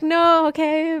 I was like, no,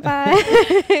 okay,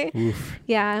 bye. Oof.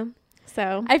 Yeah.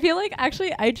 So I feel like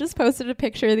actually I just posted a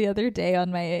picture the other day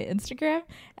on my Instagram,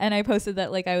 and I posted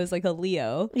that like I was like a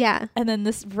Leo, yeah. and then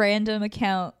this random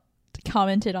account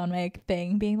commented on my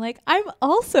thing being like, I'm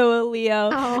also a Leo.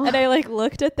 Oh. And I like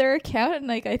looked at their account, and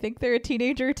like I think they're a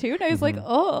teenager too, and I was like, Mhm.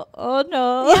 oh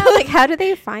no. Yeah, like how do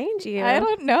they find you? I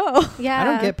don't know. Yeah. I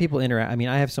don't get people I mean,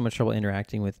 I have so much trouble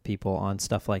interacting with people on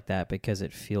stuff like that because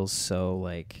it feels so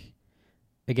like,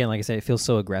 again, like I said, it feels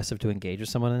so aggressive to engage with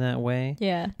someone in that way.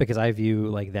 Yeah. Because I view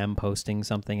like them posting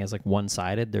something as like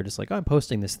one-sided. They're just like, oh, I'm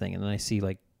posting this thing, and then I see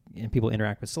like, and people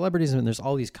interact with celebrities, and there's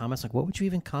all these comments like, what would you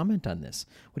even comment on this?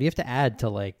 What do you have to add to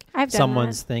like I've done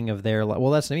someone's thing of their well,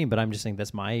 that's what I mean, but I'm just saying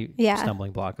that's my Yeah.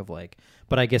 stumbling block of like,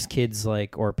 but I guess kids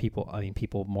like, or people, I mean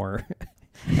people more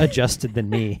adjusted than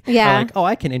me Yeah. are like, oh,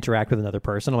 I can interact with another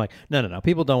person. I'm like, no,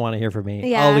 people don't want to hear from me.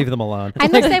 Yeah. I'll leave them alone.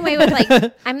 I'm the same way with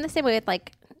like I'm the same way with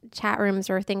like chat rooms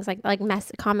or things like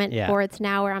comment Yeah. boards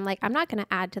now where I'm like, I'm not going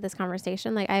to add to this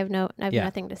conversation. Like I have Yeah.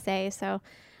 nothing to say. So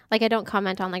like I don't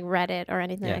comment on like Reddit or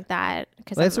anything Yeah. like that.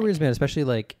 Cause Well, that's I'm what like, weirds me out, especially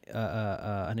like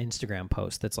an Instagram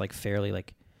post that's like fairly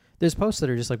like, there's posts that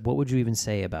are just like, what would you even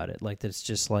say about it? Like that's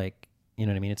just like, you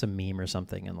know what I mean? It's a meme or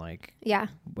something, and like, yeah.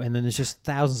 and then there's just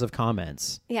thousands of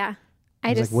comments. Yeah. I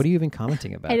was like, what are you even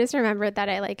commenting about? I just remembered that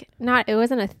it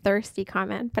wasn't a thirsty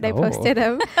comment, but I Oh. posted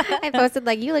I posted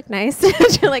like, you look nice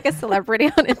to like a celebrity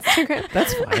on Instagram.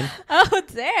 That's fine. Oh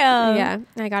damn. Yeah.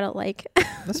 I got a like.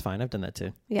 That's fine. I've done that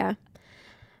too. Yeah.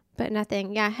 But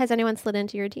nothing. Yeah. Has anyone slid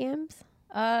into your DMs?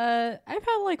 I've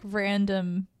had like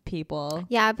random people.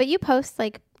 Yeah, but you post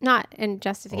like not in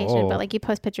justification, Oh. but like you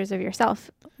post pictures of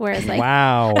yourself. Whereas like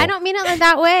Wow. I don't mean it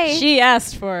that way. She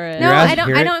asked for it. No, You're I don't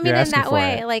mean you're it asking that for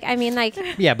way. it. Like I mean like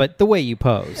Yeah, but the way you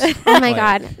pose. oh my Like,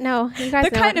 god. No, you guys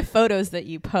The know kind of photos that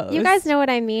you post. you guys know what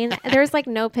I mean. There's like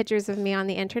no pictures of me on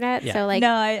the internet. Yeah. So like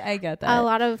no, I get that. a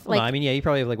lot of Well, like no, I mean, yeah, you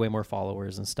probably have like way more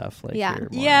followers and stuff. Like, Yeah. you're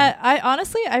more- Yeah, I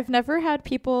honestly I've never had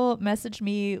people message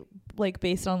me like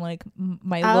based on like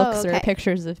my Oh, looks or okay.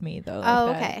 pictures of me though. Like Oh,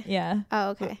 that. okay. Yeah, oh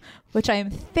okay. which I am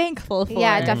thankful for.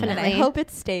 Yeah, and definitely. I hope it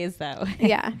stays that way.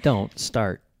 Yeah. Don't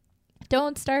start.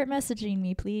 Don't start messaging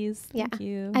me, please. Yeah. Thank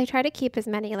you. I try to keep as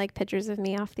many like pictures of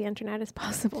me off the internet as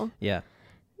possible. Yeah.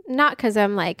 Not because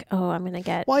I'm like, oh, I'm gonna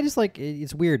get Well, I just like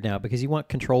it's weird now because you want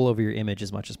control over your image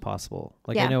as much as possible.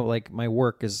 Like I Yeah. know, like my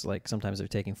work is like sometimes they're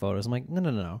taking photos. I'm like,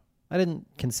 no. I didn't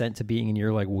consent to being in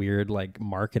your like weird like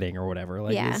marketing or whatever.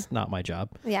 Like Yeah. it's not my job.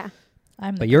 yeah.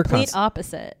 I'm But the you're complete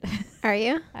opposite. Are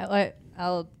you?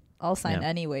 I'll sign Yeah.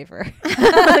 any waiver. You're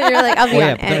like, I'll be Oh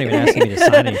yeah, on but they're not it. even asking me to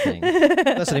sign anything.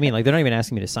 That's what I mean. Like they're not even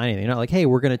asking me to sign anything. They're not like, hey,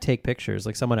 we're gonna take pictures.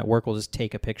 Like someone at work will just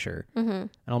take a picture, Mm-hmm. and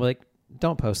I'll be like,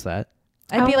 don't post that.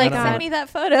 I'd Oh be my like, God. send me that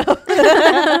photo.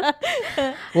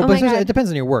 Well, Oh but my it God. depends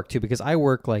on your work too, because I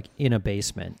work like in a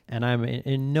basement, and I'm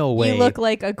in no way. You look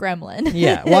like a gremlin.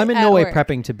 Yeah, well, I'm in no at way work.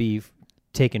 prepping to be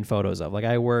taken photos of. Like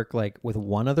I work like with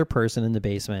one other person in the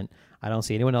basement. I don't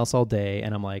see anyone else all day,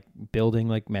 and I'm like building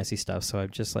like messy stuff. So I'm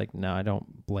just like, no, I don't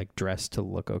like dress to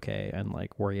look okay and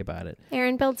like worry about it.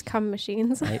 Aaron builds cum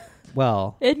machines.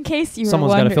 Well, In case you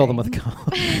someone's were got to fill them wondering.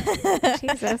 with cum.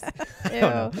 Jesus. I don't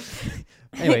know.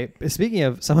 Anyway, speaking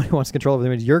of someone who wants control of the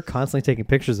image, you're constantly taking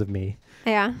pictures of me.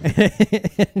 Yeah.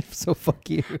 So fuck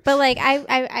you. But like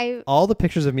I All the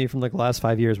pictures of me from like the last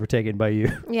 5 years were taken by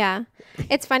you. yeah.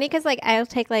 It's funny because like I'll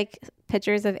take like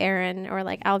pictures of Aaron, or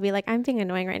like I'll be like, I'm being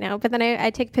annoying right now, but then I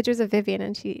take pictures of Vivian,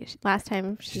 and she last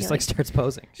time She just like starts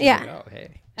posing. She's Yeah. like, oh,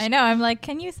 hey. I know. I'm like,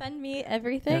 can you send me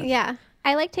everything? yeah.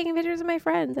 I like taking pictures of my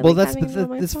friends. I Well, like that's having them on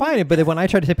my that's phone. fine. But when I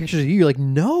try to take pictures of you, you're like,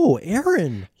 no,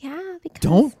 Aaron, Yeah, because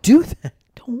don't do that.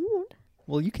 don't.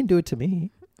 Well, you can do it to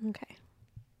me. Okay.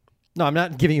 No, I'm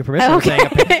not giving you permission. Okay.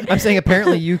 I'm saying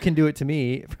apparently you can do it to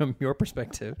me from your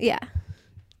perspective. Yeah.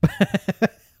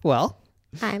 Well,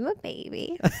 I'm a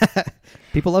baby.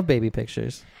 people love baby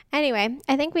pictures. Anyway,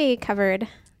 I think we covered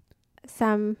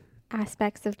some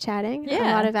aspects of chatting. A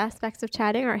Yeah. lot of aspects of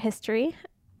chatting, our history.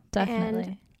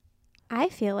 Definitely. I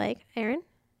feel like, Aaron,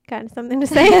 got something to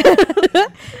say?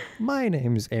 My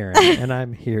name's Aaron, and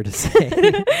I'm here to say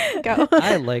Go.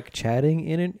 I like chatting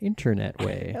in an internet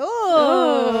way.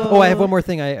 Oh. Oh, I have one more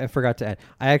thing I forgot to add.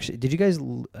 I actually, did you guys,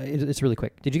 it's really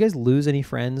quick. Did you guys lose any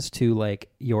friends to like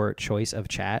your choice of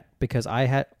chat? Because I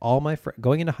had all my friends,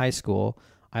 going into high school,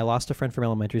 I lost a friend from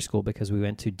elementary school because we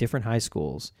went to different high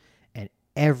schools, and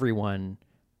everyone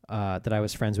that I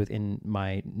was friends with in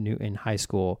high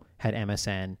school had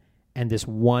MSN. And this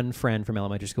one friend from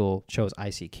elementary school chose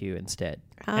ICQ instead,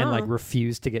 and like Oh.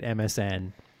 refused to get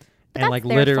MSN. But And like that's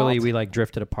their literally fault. we like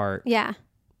drifted apart, Yeah.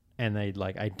 and they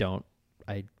like I don't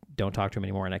talk to him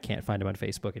anymore, and I can't find him on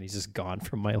Facebook, and he's just gone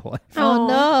from my life. Oh,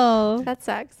 no. That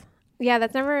sucks. Yeah,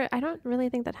 that's never, I don't really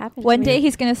think that happened. to One me. day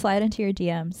he's going to slide into your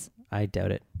DMs. I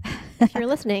doubt it. If you're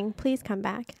listening, please come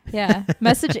back. Yeah.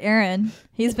 Message Aaron.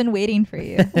 He's been waiting for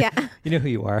you. Yeah. You know who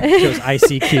you are. Chose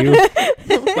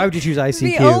ICQ. Why would you choose ICQ?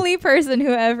 The only person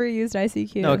who ever used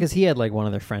ICQ. No, because he had like one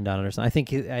other friend on it or something. I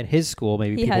think at his school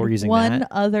maybe he people had were using one that.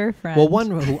 other friend. Well, one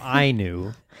who I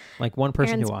knew, like one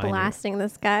person Aaron's who I knew. blasting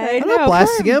this I guy. I'm know, not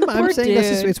blasting poor- him. I'm poor saying that's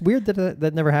just, dude. it's weird that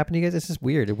that never happened to you guys. It's just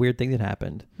weird. A weird thing that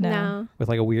happened No. with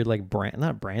like a weird like brand,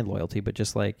 not brand loyalty, but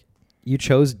just like you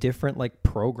chose different like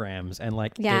programs, and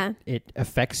like Yeah. it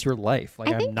affects your life. Like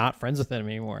I I'm think- not friends with them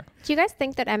anymore. Do you guys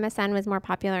think that MSN was more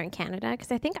popular in Canada?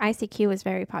 Because I think ICQ was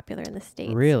very popular in the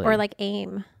States. Really? Or like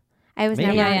AIM. I was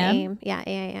Maybe. never on AIM? AIM. Yeah,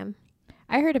 AIM.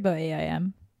 I heard about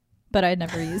AIM, but I'd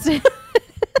never used it.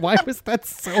 Why was that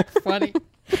so funny?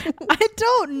 I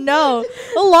don't know.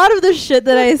 A lot of the shit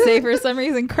that I say for some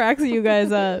reason cracks you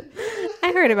guys up.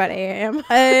 I heard about AIM.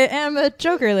 I am a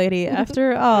Joker lady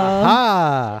after all.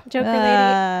 Ah, Joker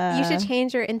lady. You should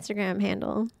change your Instagram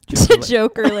handle.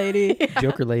 Joker lady.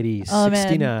 Joker lady Oh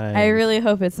 69. man, I really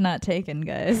hope it's not taken,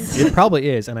 guys. It probably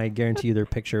is, and I guarantee you their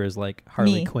picture is like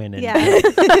Harley Me. Quinn and Yeah.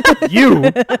 you.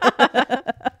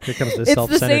 Here comes the It's the same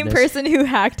self-centeredness. person who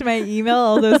hacked my email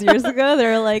all those years ago.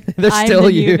 They're like, They're I'm still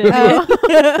the new you. Vivian.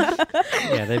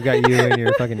 Yeah, they've got you in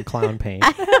your fucking clown paint.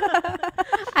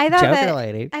 I thought Joker that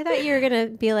lady. I thought you were gonna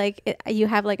be like you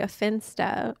have like a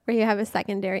Finsta where you have a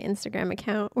secondary Instagram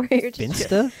account where you're just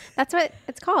Finsta? That's what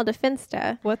it's called, a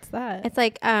Finsta. What's that? It's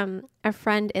like a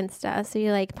friend Insta. So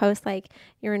you like post like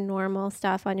your normal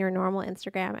stuff on your normal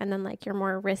Instagram, and then like your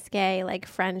more risque like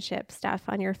friendship stuff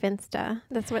on your Finsta.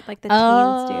 That's what like the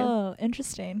teens do. Oh,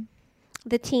 interesting.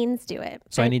 The teens do it.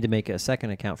 So I need to make a second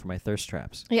account for my thirst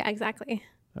traps. Yeah, exactly.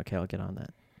 Okay, I'll get on that.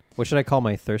 What should I call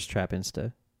my thirst trap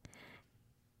Insta?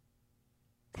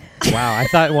 Wow, I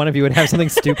thought one of you would have something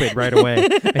stupid right away,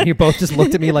 and you both just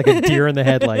looked at me like a deer in the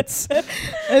headlights.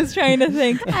 I was trying to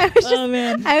think. Oh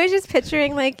man. I was just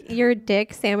picturing like your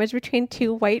dick sandwiched between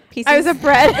two white pieces I was of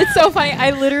bread. It's so funny.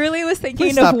 I literally was Please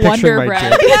thinking stop of picturing Wonder my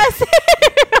Bread. dick. Yes.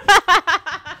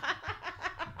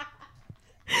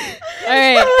 All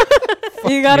right.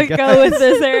 You gotta you go with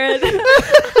this, Aaron.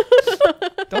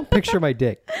 Don't picture my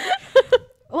dick.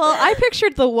 Well, I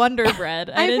pictured the Wonder Bread.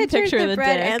 I didn't pictured picture the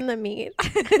bread dick. and the meat.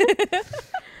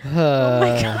 Oh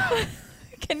my God.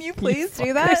 Can you please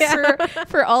do that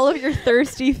for all of your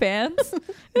thirsty fans?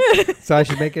 So I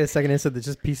should make a second Insta that's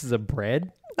just pieces of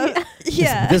bread?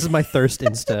 Yeah. This is my thirst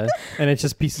Insta, and it's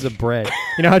just pieces of bread.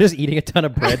 You know how just eating a ton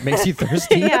of bread makes you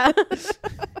thirsty? Yeah.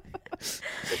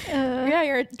 Yeah,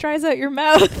 it dries out your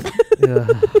mouth.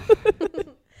 Ugh.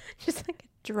 Just like a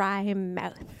dry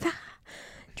mouth.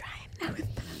 Dry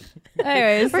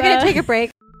Anyways, We're gonna take a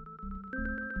break.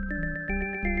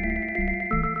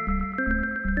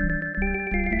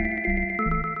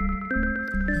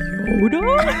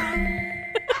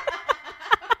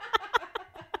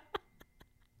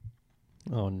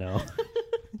 Oh no.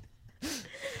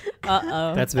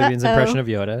 Uh-oh. That's Vivian's impression of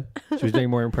Yoda. She was doing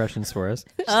more impressions for us.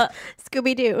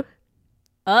 Scooby Doo.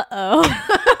 Uh-oh.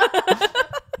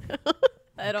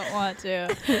 I don't want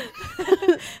to.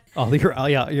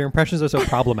 Your impressions are so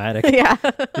problematic. Yeah.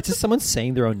 It's just someone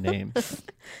saying their own name.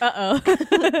 Uh-oh.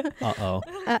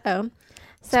 Uh-oh.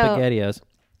 So SpaghettiOs.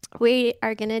 we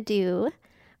are gonna do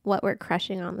what we're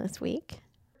crushing on this week.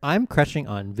 I'm crushing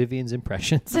on Vivian's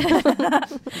impressions.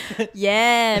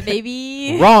 Yeah,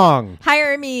 baby. Wrong.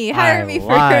 Hire me I for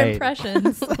lied.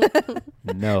 impressions.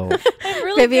 No. I'm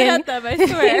really Vivian- good at them, I Vivian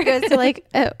swear. goes to like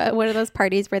one of those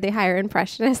parties where they hire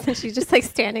impressionists, and she's just like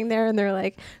standing there, and they're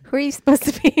like, "Who are you supposed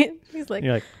to be?" He's like,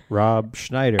 You're like, Rob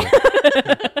Schneider.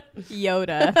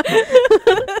 Yoda.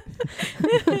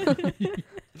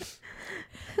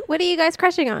 "What are you guys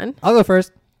crushing on?" I'll go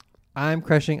first. I'm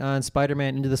crushing on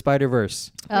Spider-Man Into the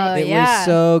Spider-Verse. Oh, It yeah. was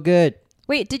so good.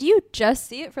 Wait, did you just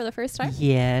see it for the first time?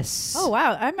 Yes. Oh,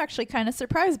 wow. I'm actually kind of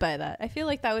surprised by that. I feel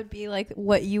like that would be like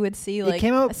what you would see like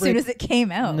came out as soon like- as it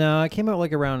came out. No, it came out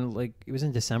like around, like, it was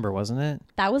in December, wasn't it?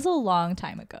 That was a long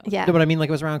time ago. Yeah, No, but I mean, like,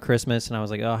 it was around Christmas, and I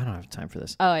was like, oh, I don't have time for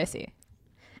this. Oh, I see.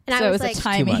 and So I it was was like, a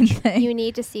timing much. thing. "You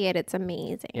need to see it. It's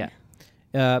amazing." Yeah.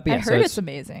 But yeah, I so heard it's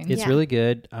amazing. It's Yeah. really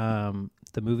good.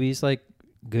 The movie's like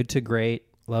good to great.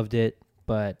 Loved it.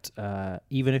 But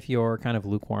even if you're kind of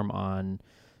lukewarm on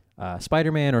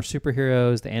Spider-Man or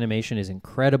superheroes, the animation is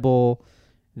incredible.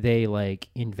 They like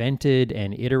invented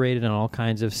and iterated on all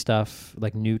kinds of stuff,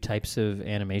 like new types of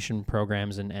animation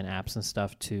programs and apps and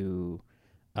stuff to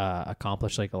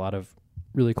accomplish like a lot of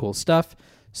really cool stuff.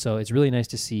 So it's really nice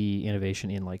to see innovation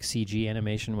in like CG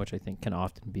animation, which I think can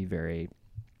often be very,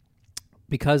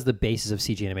 because the basis of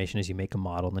CG animation is you make a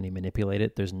model and then you manipulate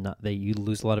it. You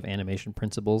lose a lot of animation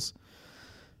principles,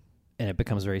 and it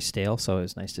becomes very stale. So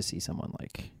it's nice to see someone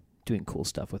like doing cool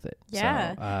stuff with it.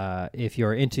 Yeah. So if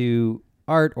you're into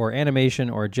art or animation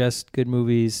or just good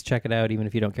movies, check it out. Even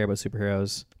if you don't care about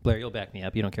superheroes, Blair, you'll back me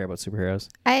up. You don't care about superheroes.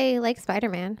 I like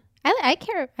Spider-Man. I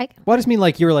care. Well, I just mean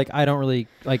like you were like, I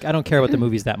don't care about the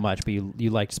movies that much, but you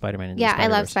liked Spider-Man. Yeah, I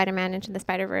love Spider-Man Into the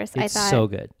Spider-Verse. It's I thought so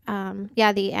good.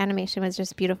 the animation was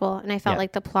just beautiful, and I felt Yeah.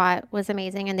 like the plot was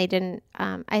amazing. And they didn't.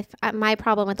 My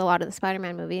problem with a lot of the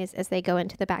Spider-Man movies is they go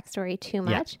into the backstory too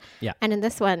much. Yeah. And in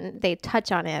this one, they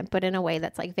touch on it, but in a way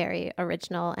that's like very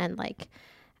original, and like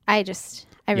I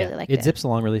really like it. It zips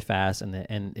along really fast, and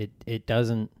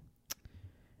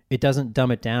it doesn't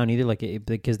dumb it down either, like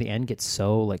because the end gets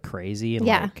so like crazy and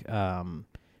Yeah. like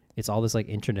it's all this like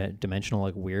interdimensional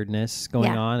like weirdness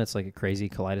going Yeah. on. It's like a crazy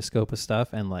kaleidoscope of stuff,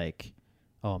 and like,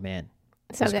 oh man,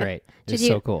 So it's good. great. Did It's you-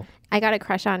 so cool. I got a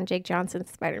crush on Jake Johnson's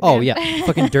Spider-Man. Oh yeah,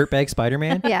 fucking dirtbag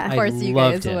Spider-Man. Yeah. Of I course you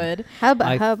loved guys him. would. Hubba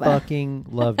I hubba. fucking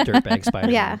love dirtbag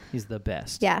Spider-Man. Yeah. He's the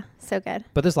best. Yeah, so good.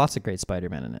 But there's lots of great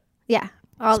Spider-Man in it. Yeah,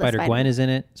 all the Spider-Gwen is in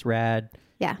it. It's rad.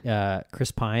 Yeah,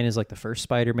 Chris Pine is like the first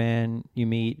Spider-Man you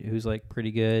meet, who's like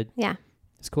pretty good. yeah.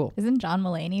 It's cool. Isn't John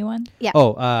Mulaney one? Yeah.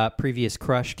 Oh, previous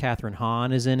crush Catherine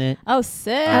Hahn is in it. Oh,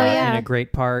 sick. yeah. In a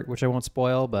great part, which I won't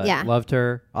spoil, but Yeah. loved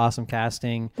her. Awesome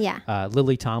casting. Yeah.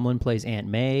 Lily Tomlin plays Aunt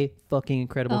May. Fucking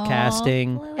incredible Aw,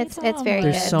 casting. Lily It's very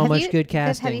There's good. so Have much you- good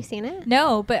Have casting. you seen it?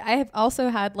 No, but I have also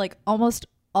had like almost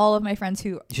all of my friends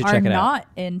who should are check it out. not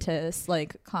into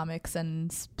like comics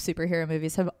and superhero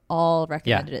movies have all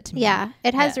recommended it to me. Yeah,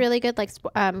 it has Yeah. really good like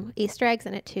Easter eggs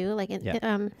in it too, like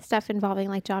Yeah. stuff involving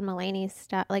like John Mulaney's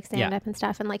stuff, like stand Yeah. up and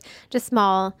stuff, and like just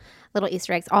small little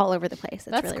Easter eggs all over the place.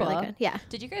 It's That's really cool. really good. Yeah,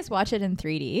 Did you guys watch it in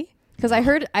 3D? Because I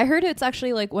heard it's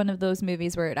actually like one of those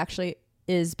movies where it actually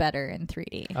is better in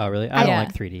 3D. Oh, really? I don't Yeah.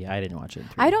 like 3D. I didn't watch it in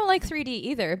 3D. I don't like 3D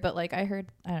either, but like I heard,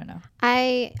 I don't know.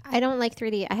 I don't like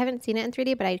 3D. I haven't seen it in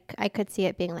 3D, but I could see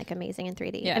it being like amazing in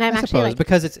 3D. Yeah. And I'm I actually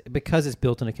suppose like because it's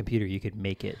built in a computer, you could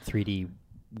make it 3D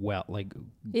well, like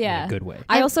Yeah. in a good way.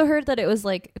 I also heard that it was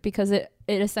like because it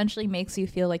essentially makes you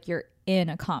feel like you're in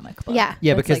a comic book. Yeah.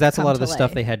 Yeah, It's, because like, that's a come lot of to the stuff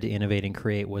life. they had to innovate and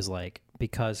create was like,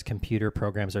 because computer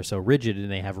programs are so rigid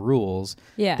and they have rules,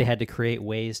 Yeah. they had to create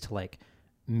ways to like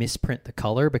misprint the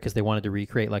color because they wanted to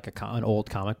recreate like an old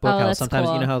comic book. Oh, How that's sometimes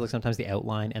cool. you know how like sometimes the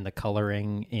outline and the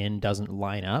coloring in doesn't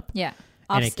line up. Yeah.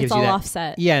 And it It's gives all you that-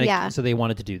 offset. Yeah, and Yeah. so they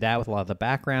wanted to do that with a lot of the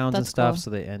backgrounds and That's stuff. cool. So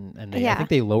they and they I Yeah. think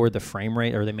they lowered the frame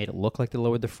rate, or they made it look like they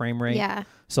lowered the frame rate. yeah.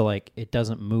 So like it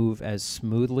doesn't move as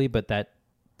smoothly, but that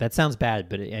That sounds bad,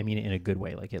 but I mean it in a good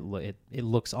way. Like it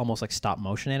looks almost like stop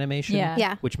motion animation. Yeah.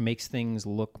 Yeah. Which makes things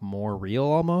look more real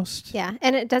almost. Yeah.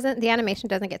 And the animation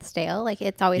doesn't get stale. Like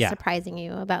it's always Yeah. surprising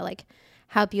you about like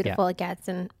how beautiful it gets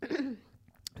and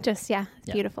just, Yeah.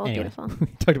 beautiful, Anyway. beautiful. We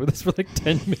talked about this for like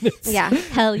 10 minutes. Yeah.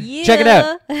 Hell yeah. Check it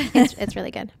out. It's really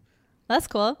good. That's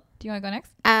cool. Do you want to go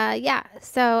next? Yeah.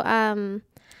 So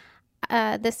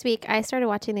this week I started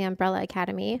watching The Umbrella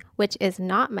Academy, which is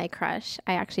not my crush.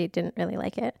 I actually didn't really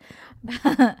like it.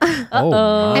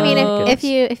 Oh, I mean, my if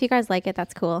you guys like it,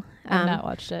 that's cool. I've not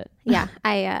watched it. Yeah,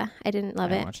 I didn't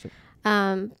love I it. watched it.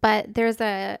 But there's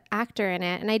a actor in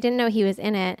it, and I didn't know he was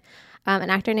in it. An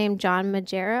actor named John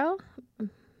Magaro.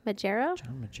 John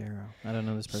Magaro. I don't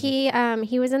know this person.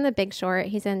 He was in The Big Short.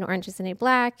 He's in Orange Is the New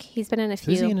Black. He's been in a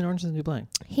few. Who's he in Orange is the New Black?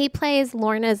 He plays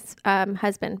Lorna's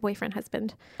boyfriend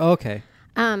husband. Oh, okay.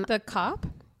 The cop?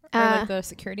 Or like the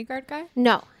security guard guy?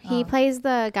 No, he plays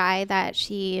the guy that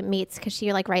she meets because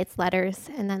she like writes letters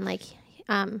and then like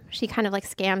she kind of like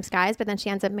scams guys, but then she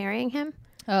ends up marrying him.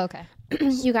 Oh, okay.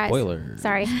 You guys, Spoiler.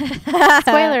 sorry,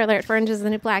 spoiler alert for Orange Is the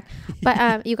New Black.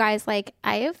 But you guys, like,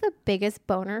 I have the biggest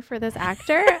boner for this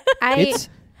actor.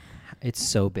 It's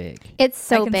so big. It's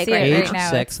so I can big see right it Age, right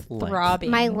now. sex, It's length. throbbing.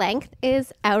 My length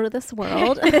is out of this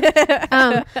world.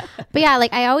 But yeah,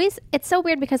 like it's so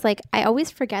weird because like I always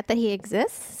forget that he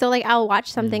exists. So like I'll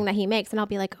watch something that he makes and I'll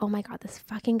be like, oh my God, this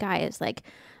fucking guy is like.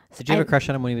 Did you have a crush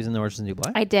on him when he was in the Orange is the New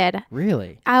Black? I did.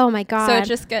 Really? Oh my God. So it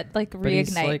just like he's,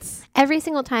 reignites. like- every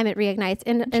single time it reignites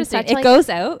in Interesting. such It like, goes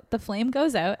out, the flame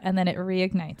goes out, and then it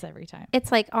reignites every time. it's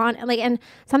like on like and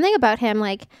something about him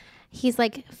like he's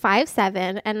like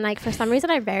 5'7" and like for some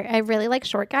reason I really like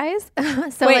short guys.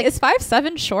 So Wait, like is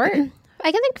 5'7" short?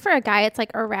 I can think for a guy it's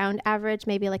like around average,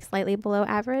 maybe like slightly below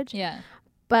average. Yeah.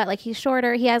 But like he's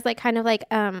shorter. He has like kind of like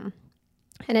an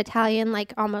Italian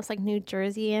like almost like New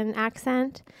Jerseyan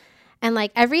accent. And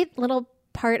like every little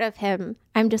part of him,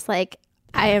 I'm just like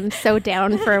I am so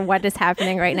down for what is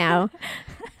happening right now.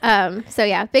 So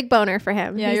yeah, big boner for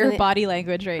him. Yeah, He's your in the- body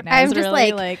language right now I'm is just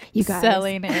really like, you guys.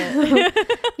 selling it.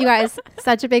 You guys,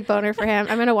 such a big boner for him.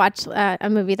 I'm gonna watch a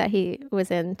movie that he was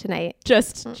in tonight.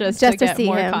 just to get see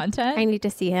more him. content. I need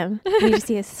to see him. I need to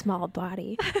see his small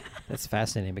body. That's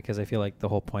fascinating because I feel like the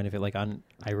whole point of it, like I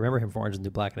remember him from Orange is the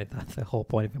New Black, and I thought the whole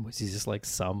point of him was he's just like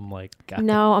some like guy.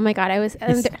 No, oh my God, I was.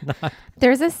 He's not-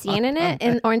 There's a scene in it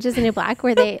in Orange Is the New Black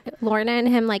where Lorna and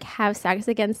him like have sex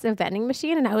against a vending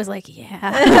machine, and I was like,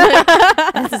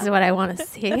 yeah, this is what I want to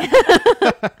see.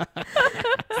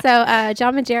 So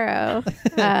John Magaro,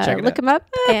 Check it look out. him up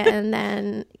and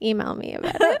then email me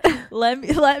about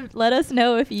it. let us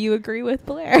know if you agree with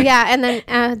Blair. Yeah, and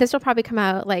then this will probably come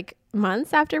out like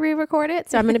months after we record it,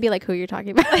 so I'm gonna be like, who you're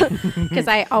talking about, because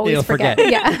I always You'll forget.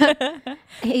 forget.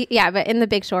 Yeah, yeah, but in The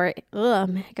Big Short, oh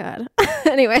my God.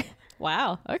 Anyway,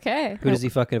 Wow. Okay. Who does he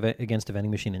fuck against a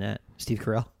vending machine in that? Steve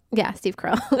Carell. yeah, Steve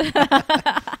Carell.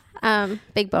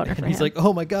 Big boner for And he's him. like,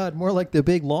 oh my God, more like the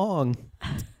big long.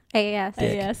 AAS.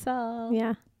 ASL.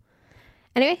 Yeah.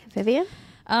 Anyway, Vivian.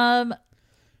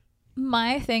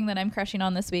 My thing that I'm crushing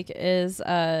on this week is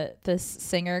this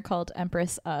singer called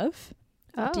Empress of.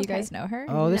 Oh, Do you guys know her?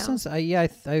 Oh, this No. sounds. Yeah,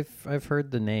 I've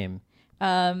heard the name.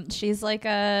 She's like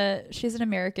she's an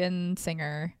American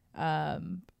singer.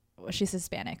 She's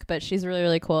Hispanic, but she's really,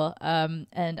 really cool. And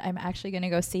I'm actually going to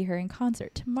go see her in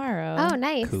concert tomorrow. Oh,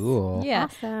 nice. Cool. Yeah.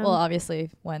 Awesome. Well,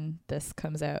 obviously, when this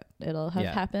comes out, it'll have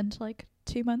Yeah. happened like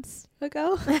 2 months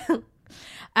ago.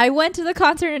 I went to the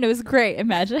concert and it was great.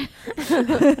 Imagine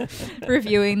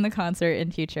reviewing the concert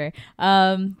in future.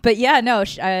 But yeah, no,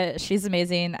 she's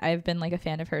amazing. I've been like a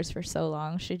fan of hers for so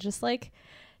long. She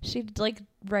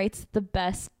writes the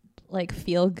best like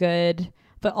feel good,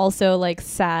 but also like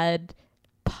sad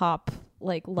pop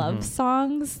like love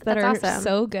songs that That's are awesome.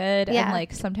 so good. Yeah. And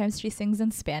like sometimes she sings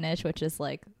in Spanish, which is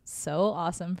like so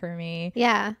awesome for me.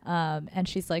 Yeah. And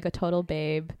she's like a total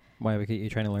babe. Why? Are you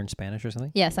trying to learn Spanish or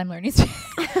something? Yes, I'm learning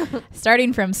Spanish.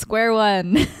 Starting from square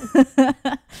one.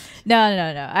 No.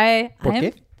 I ¿Por am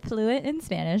qué? fluent in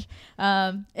Spanish.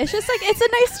 It's just like it's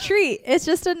a nice treat. It's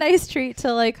just a nice treat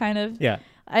to like kind of Yeah.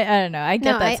 I don't know. I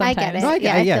get No, that I sometimes. get it. No, I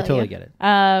Yeah, I feel totally you. get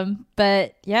it.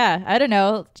 But yeah, I don't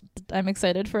know. I'm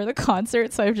excited for the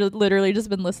concert, so I've literally just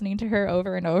been listening to her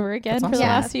over and over again That's for the awesome.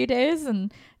 last few days,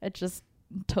 and it just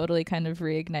totally kind of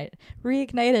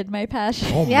reignited my passion.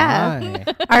 Oh Yeah.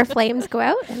 my. Our flames go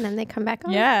out and then they come back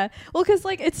on. Yeah. Well, because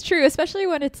like it's true, especially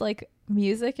when it's like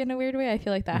music in a weird way. I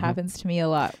feel like that happens to me a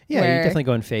lot. Yeah, where- you definitely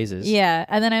go in phases. Yeah,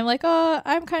 and then I'm like, oh,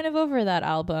 I'm kind of over that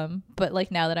album, but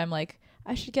like now that I'm like,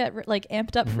 I should get like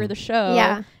amped up for the show.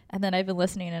 Yeah. And then I've been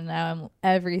listening, and now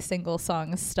every single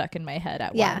song is stuck in my head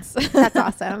at Yeah. once. That's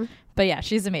awesome. But yeah,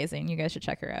 she's amazing. You guys should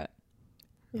check her out.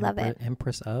 Love it.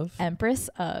 Empress of. Empress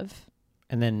of.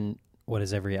 And then what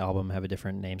does every album have a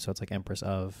different name? So it's like Empress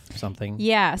of something.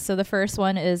 Yeah. So the first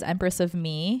one is Empress of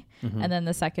Me. Mhm. And then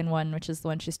the second one, which is the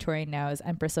one she's touring now, is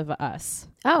Empress of Us.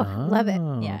 Oh, love it.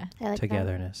 Yeah. I like that.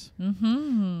 Togetherness.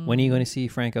 Mm-hmm. When are you going to see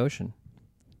Frank Ocean?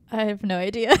 I have no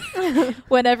idea.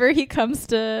 Whenever he comes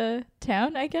to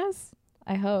town, I guess.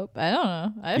 I hope. I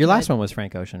don't know. Your last one was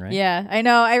Frank Ocean, right? Yeah, I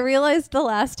know. I realized the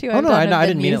last two. Oh, I've no, done I have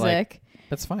didn't been mean it music. like-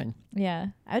 That's fine. Yeah,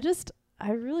 I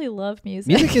really love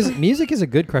music. Music is a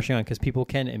good crushing on because people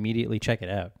can immediately check it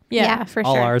out. Yeah, for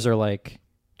All sure. ours are like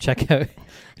check out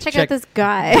Check out this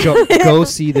guy. go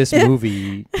see this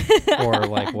movie or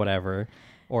like whatever.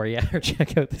 Or or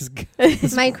check out this guy.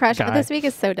 My crush guy. for this week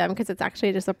is so dumb because it's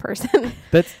actually just a person.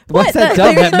 That's what's that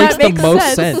dumb? That makes the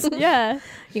most sense. Yeah.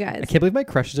 You guys. I can't believe my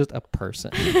crush is just a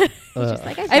person. Just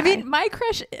like a I guy. mean, my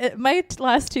crush,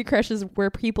 last two crushes were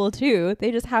people too.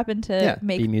 They just happened to be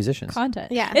make musicians.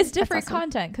 content. Yeah, It's that's different awesome.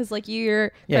 content because like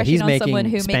you're Yeah, crushing he's on making someone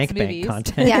who Spank makes Bank movies.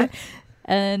 content. Yeah.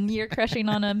 And you're crushing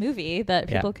on a movie that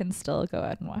Yeah. people can still go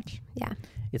out and watch. Yeah.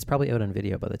 It's probably out on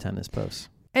video by the time this posts.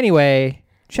 Anyway,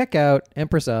 check out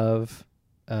Empress of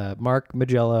Mark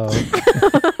Magello.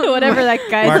 Whatever that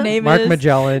guy's name Mark is.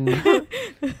 Magellan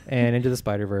and Into the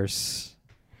Spider-Verse.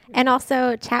 And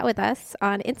also chat with us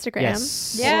on Instagram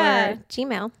Yes. Yeah. or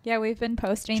Gmail. Yeah, we've been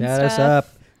posting Chat stuff. us up.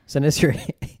 Send us your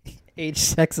age,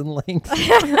 sex, and length.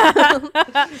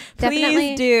 Definitely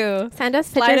Please do. Send us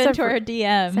Slide pictures into of our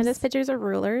DMs. send us pictures of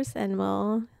rulers, and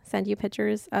we'll send you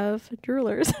pictures of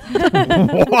droolers.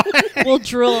 We'll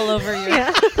drool all over your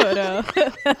Yeah. photo.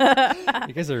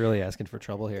 You guys are really asking for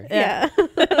trouble here. Yeah.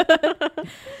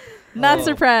 Not Oh.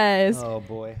 surprised. Oh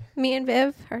boy. Me and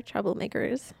Viv are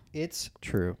troublemakers, It's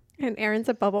true. and Aaron's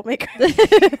a bubble maker. What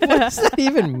does that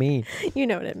even mean? You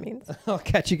know what it means. I'll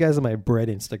catch you guys on my bread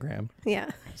Instagram. Yeah.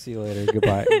 See you later.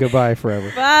 Goodbye. Goodbye forever.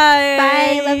 Bye.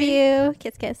 Bye. Love you.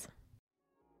 Kiss, kiss.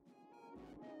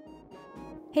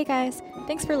 Hey guys,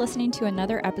 thanks for listening to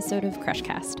another episode of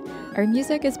Crushcast. Our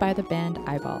music is by the band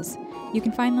Eyeballs. You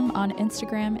can find them on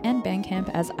Instagram and Bandcamp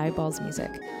as Eyeballs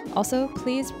Music. Also,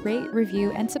 please rate,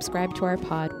 review, and subscribe to our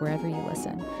pod wherever you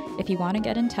listen. If you want to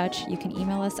get in touch, you can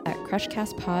email us at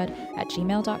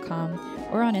crushcastpod@gmail.com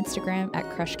or on Instagram at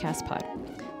crushcastpod.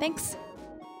 Thanks!